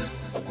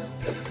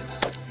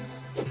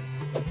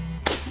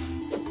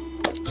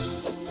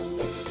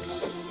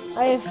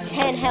 I have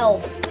 10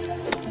 health.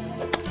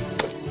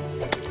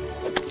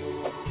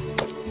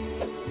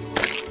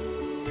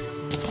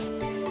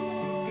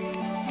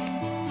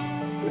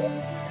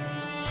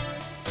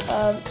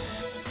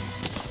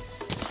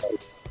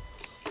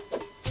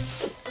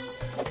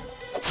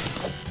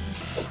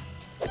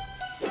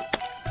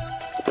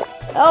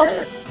 Oh,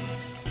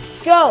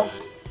 go.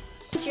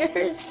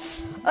 Cheers.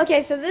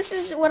 Okay, so this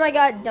is what I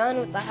got done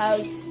with the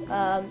house.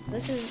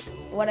 This is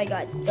what I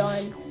got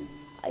done.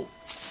 I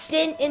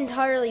didn't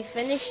entirely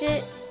finish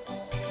it,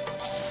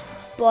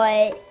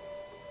 but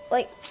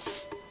like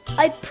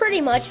I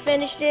pretty much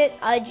finished it.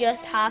 I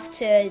just have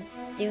to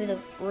do the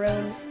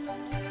rooms.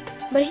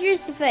 But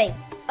here's the thing.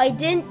 I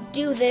didn't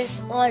do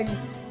this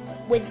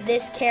with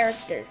this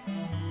character.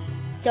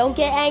 Don't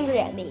get angry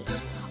at me.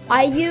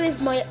 I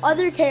used my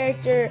other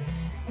character,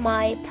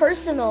 my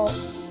personal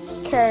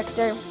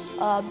character,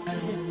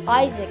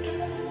 Isaac.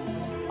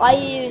 I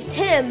used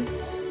him.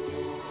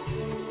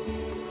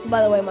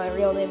 By the way, my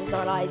real name is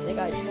not Isaac.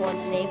 I just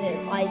wanted to name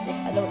him Isaac.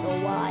 I don't know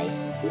why.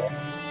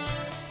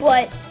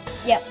 But,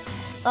 yeah.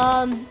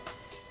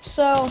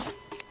 So,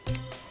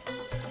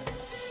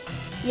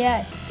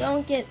 yeah,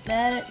 don't get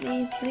mad at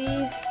me,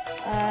 please.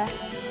 I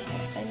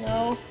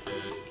know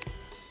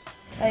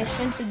I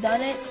shouldn't have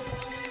done it,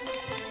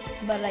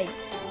 but I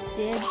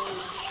did.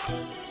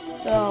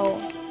 So,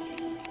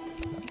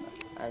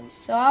 I'm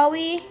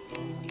sorry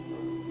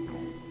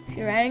if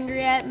you're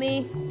angry at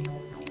me.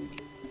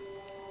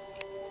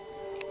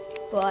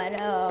 But,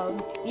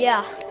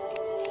 yeah.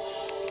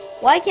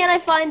 Why can't I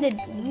find it?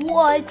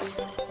 What?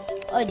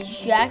 A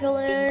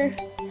jack-o'-lantern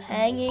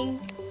hanging,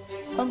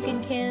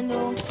 pumpkin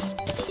candle,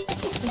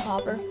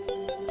 hopper.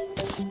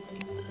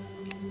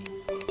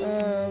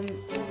 I'm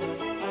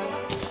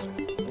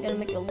gonna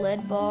make a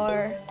lead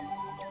bar.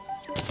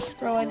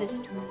 Throw away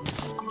this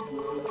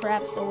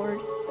crap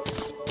sword.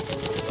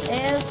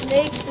 And let's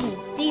make some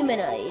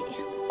demonite.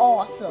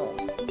 Awesome.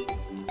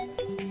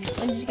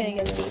 I'm just gonna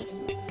get rid of this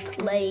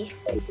clay.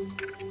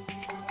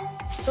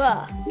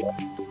 Some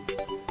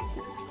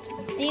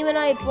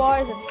demonite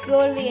bars. Let's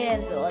go to the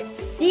anvil. Let's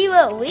see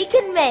what we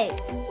can make.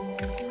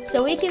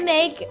 So we can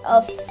make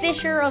a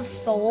Fisher of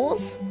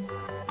Souls.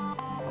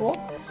 Cool.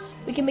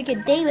 We can make a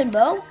Demon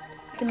Bow.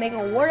 We can make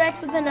a War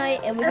Axe of the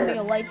Night, and we can make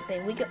a Light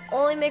Spin. We can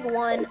only make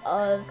one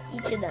of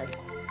each of them.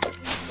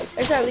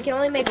 Or sorry, we can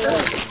only make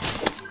one.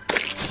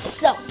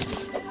 So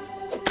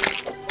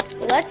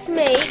let's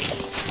make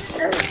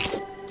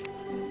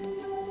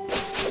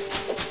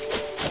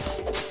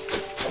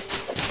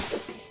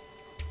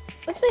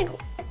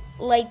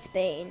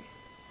Lightsbane.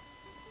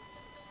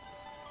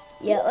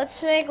 Yeah,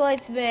 let's make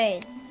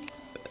Lightsbane.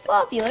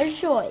 Popular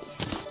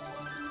choice.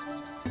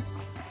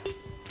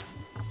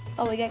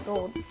 Oh, we got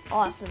gold.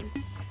 Awesome.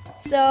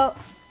 So,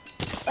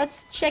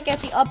 let's check out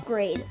the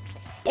upgrade.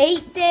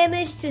 8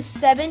 damage to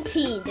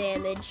 17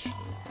 damage.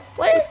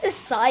 What does the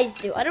size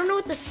do? I don't know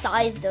what the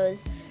size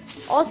does.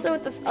 Also,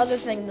 with the other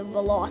thing, the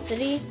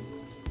velocity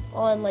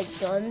on, like,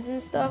 guns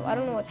and stuff. I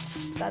don't know what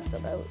that's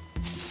about.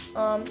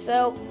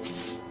 So,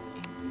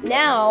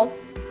 now,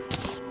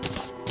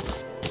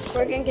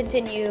 we're going to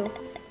continue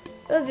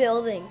the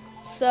building.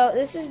 So,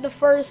 this is the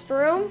first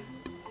room.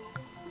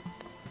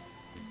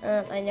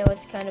 I know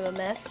it's kind of a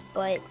mess,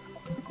 but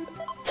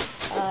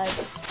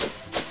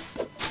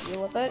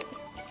deal with it.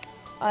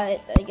 I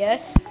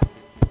guess.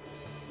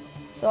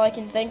 That's all I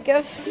can think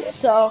of.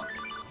 So,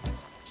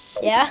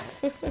 yeah.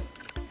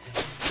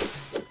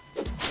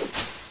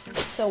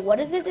 So, what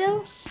does it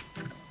do?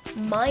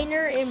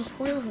 Minor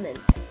improvement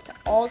to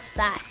all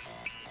stats.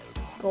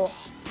 Cool.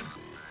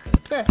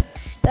 Huh.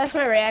 That's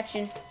my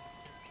reaction.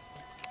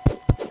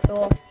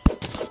 Cool.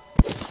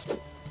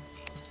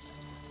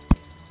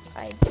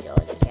 I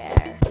don't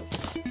care.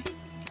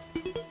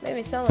 Made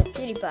me sound like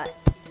PewDiePie.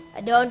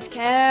 I don't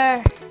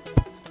care.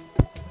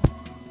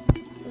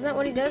 Isn't that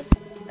what he does?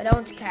 I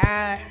don't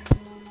care.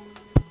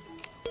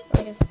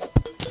 I guess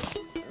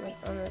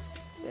on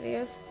this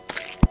videos.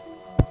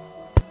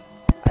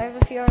 I have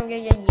a feeling I'm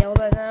gonna get yelled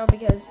at now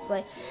because it's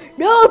like,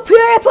 no,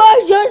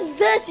 PewDiePie does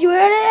this, you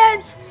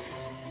idiot!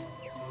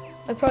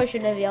 I probably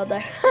shouldn't have yelled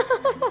there.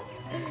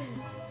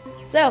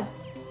 So,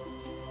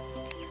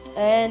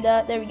 and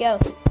there we go.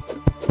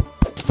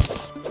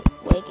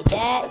 Look at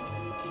that.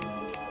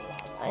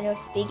 I know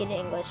speaking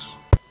English.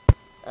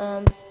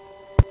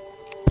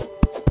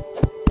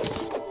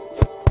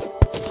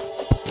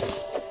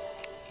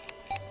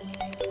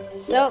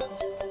 So,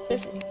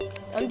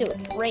 I'm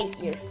doing great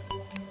here.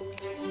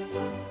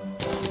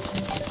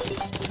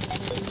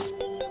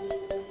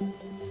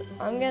 So,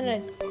 I'm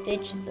gonna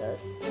ditch the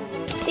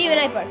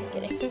Demonite bar.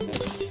 Kidding.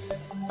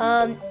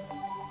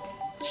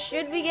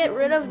 Should we get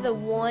rid of the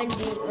one?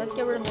 Let's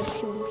get rid of the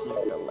 2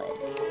 pieces of lead.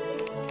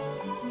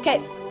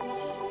 Okay.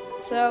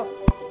 So.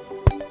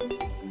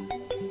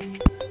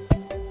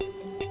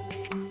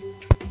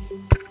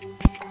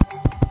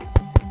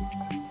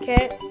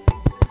 Okay.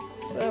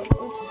 So,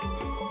 oops.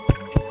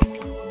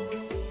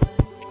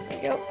 There we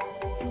go.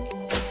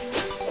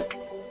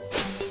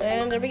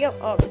 And there we go.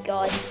 Oh,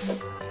 God.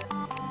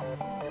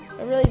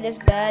 Not really this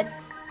bad.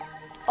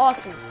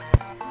 Awesome.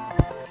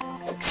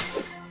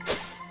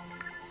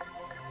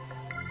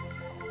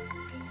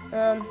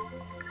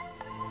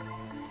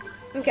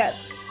 Okay.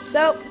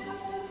 So,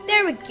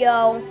 there we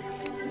go.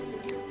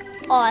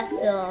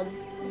 Awesome.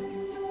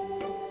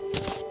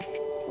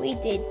 We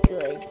did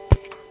good.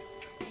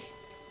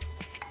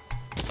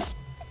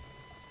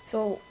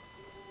 So,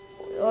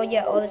 oh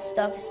yeah, all this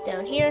stuff is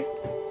down here.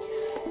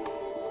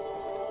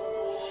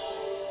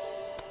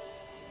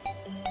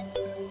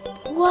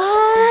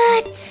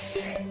 What?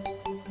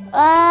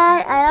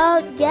 I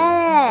don't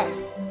get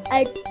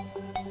it.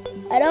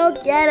 I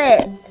don't get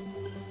it.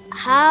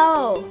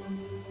 How?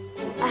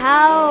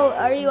 How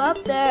are you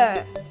up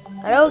there?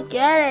 I don't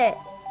get it.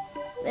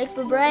 Makes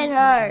my brain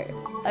hurt.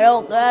 I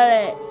don't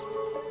get it.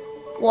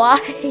 Why?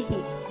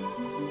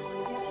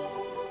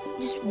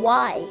 Just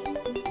why?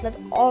 That's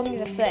all I'm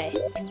gonna say.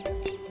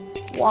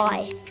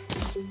 Why?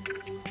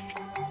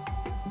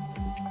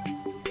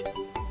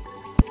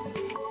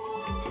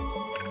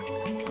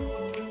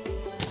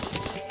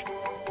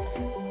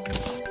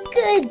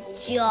 Good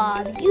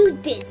job. You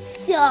did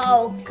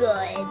so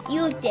good.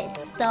 You did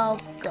so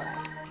good.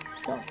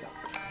 So good.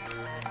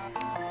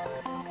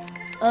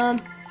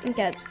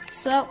 Okay.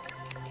 So,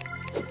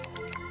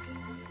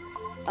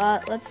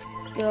 let's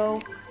go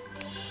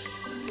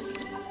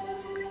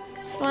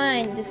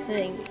find the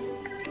thing.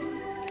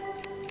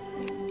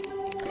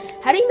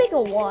 How do you make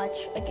a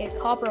watch? Like a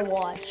copper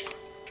watch?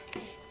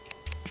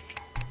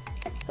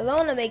 Cause I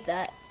want to make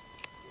that.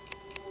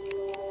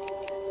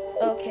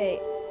 Okay.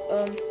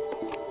 Go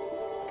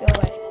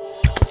away.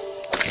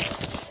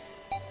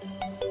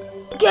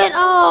 Get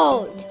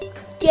owned!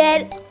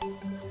 Get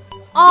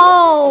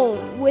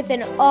owned with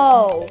an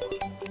O.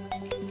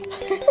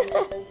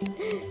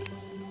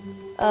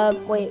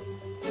 Wait.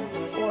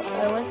 Well,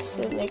 I want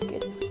to make a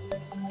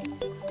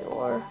door.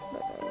 door.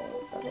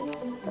 Other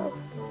stuff.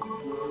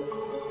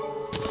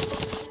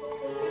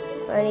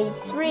 I need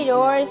 3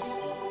 doors.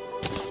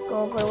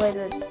 Go put away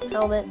the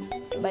helmet.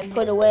 By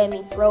put away, I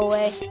mean throw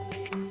away.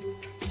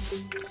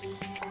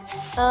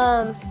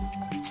 I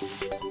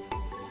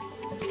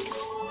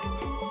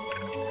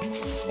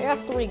got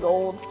 3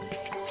 gold.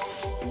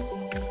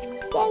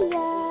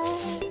 Yeah.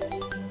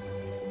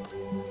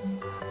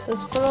 So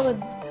let's put all the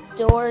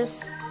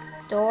doors.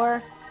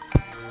 Door.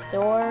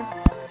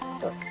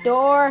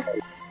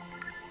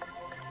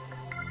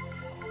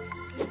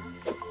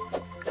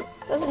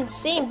 Doesn't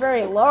seem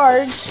very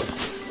large.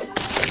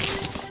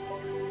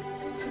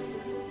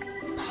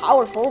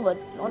 Powerful, but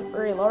not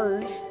very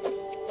large.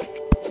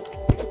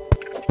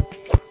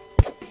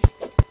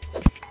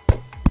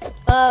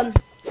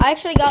 I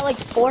actually got like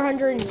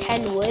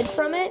 410 wood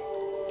from it,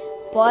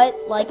 but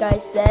like I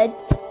said,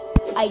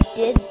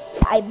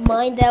 I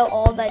mined out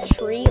all that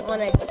tree on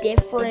a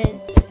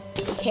different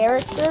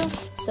character,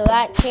 so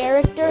that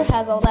character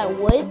has all that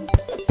wood.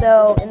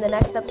 So in the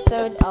next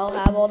episode, I'll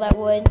have all that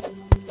wood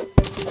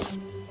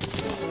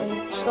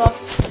and stuff.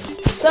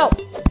 So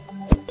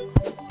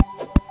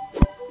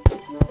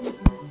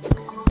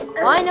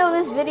I know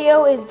this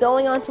video is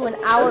going on to an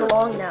hour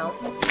long now.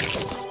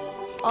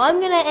 I'm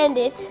gonna end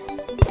it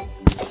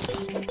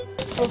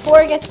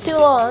before it gets too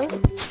long.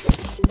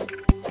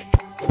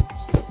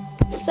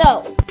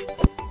 So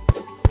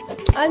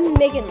I'm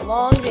making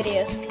long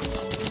videos,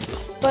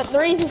 but the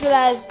reason for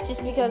that is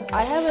just because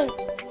I haven't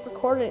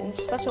recorded in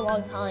such a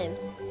long time.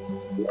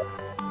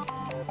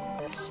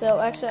 So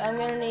actually, I'm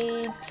gonna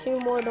need 2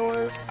 more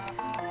doors.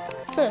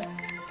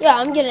 Yeah,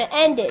 I'm gonna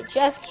end it.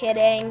 Just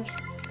kidding.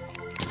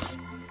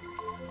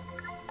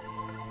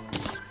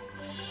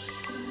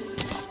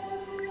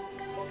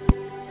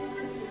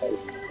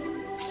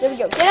 There we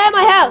go. Get out of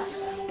my house!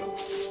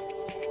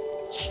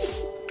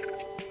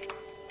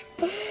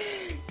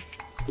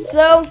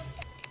 So,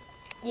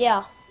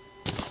 yeah.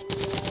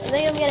 I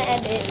think I'm gonna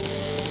end it.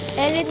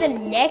 And in the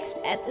next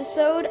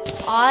episode,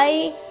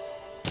 I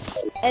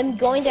am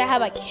going to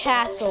have a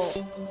castle.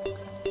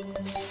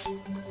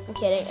 I'm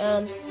kidding.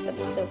 That'd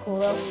be so cool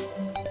though.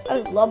 I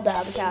would love to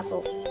have a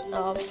castle.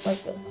 Like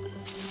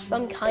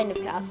some kind of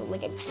castle,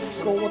 like a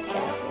gold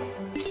castle.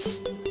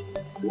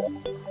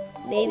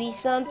 Maybe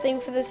something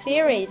for the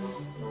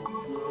series.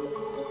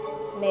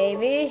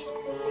 Maybe.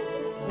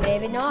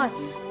 Maybe not.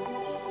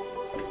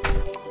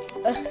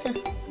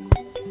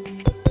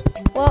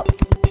 Well,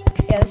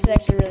 yeah, this is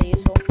actually really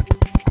useful.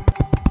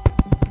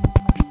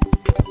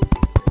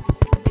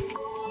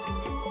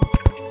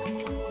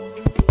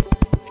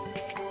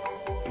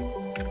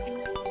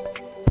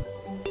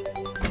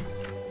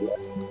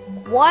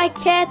 Why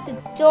can't the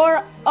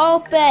door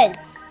open?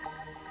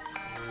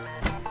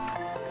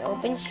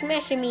 Open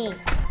smash me.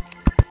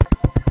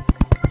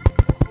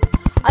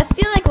 I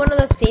feel like one of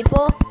those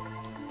people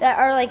that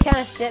are like kind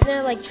of sitting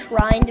there like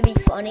trying to be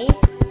funny,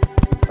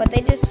 but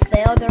they just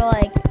fail. They're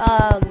like,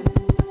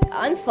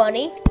 I'm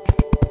funny.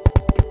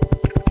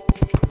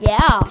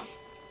 Yeah.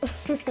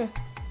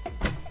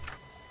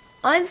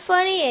 I'm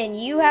funny and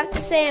you have to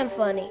say I'm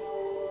funny,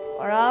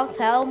 or I'll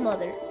tell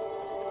mother.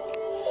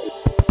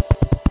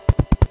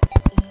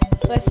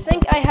 So I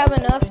think I have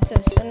enough to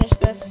finish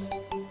this.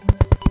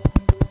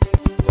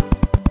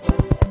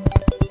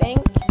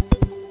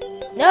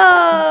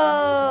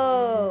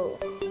 No!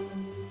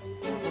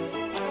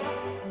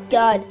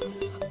 God.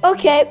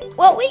 Okay,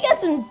 well, we got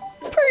some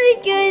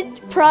pretty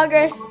good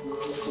progress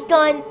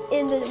done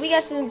in the, we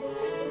got some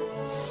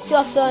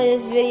stuff done in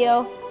this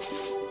video.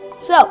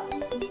 So,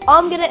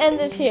 I'm gonna end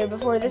this here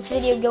before this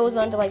video goes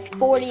on to like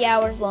 40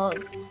 hours long.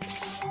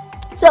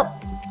 So,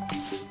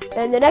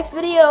 in the next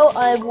video,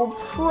 I will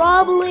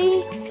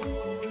probably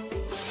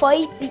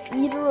fight the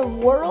Eater of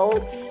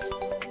Worlds,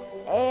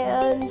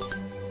 and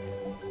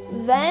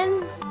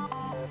then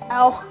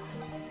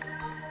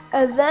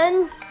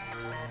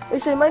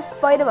actually I might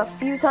fight him a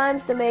few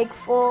times to make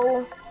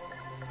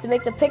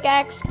the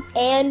pickaxe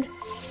and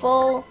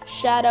full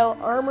shadow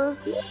armor,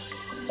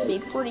 which would be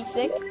pretty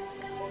sick.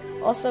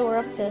 Also, we're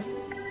up to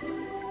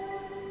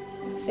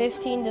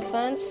 15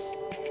 defense.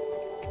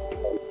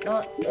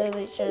 Not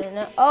really sure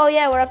now. Oh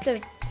yeah, we're up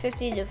to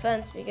 15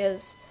 defense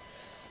because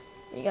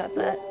we got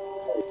that.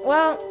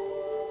 Well,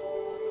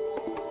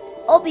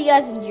 hope you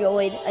guys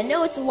enjoyed. I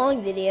know it's a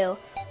long video,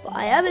 but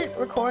I haven't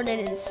recorded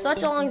in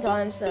such a long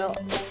time, so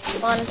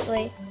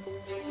honestly,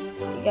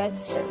 you guys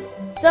deserve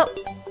it. So,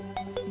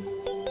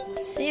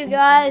 see you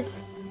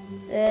guys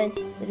in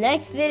the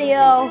next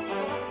video,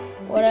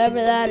 whatever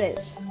that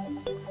is.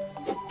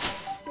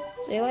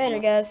 See you later,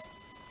 guys.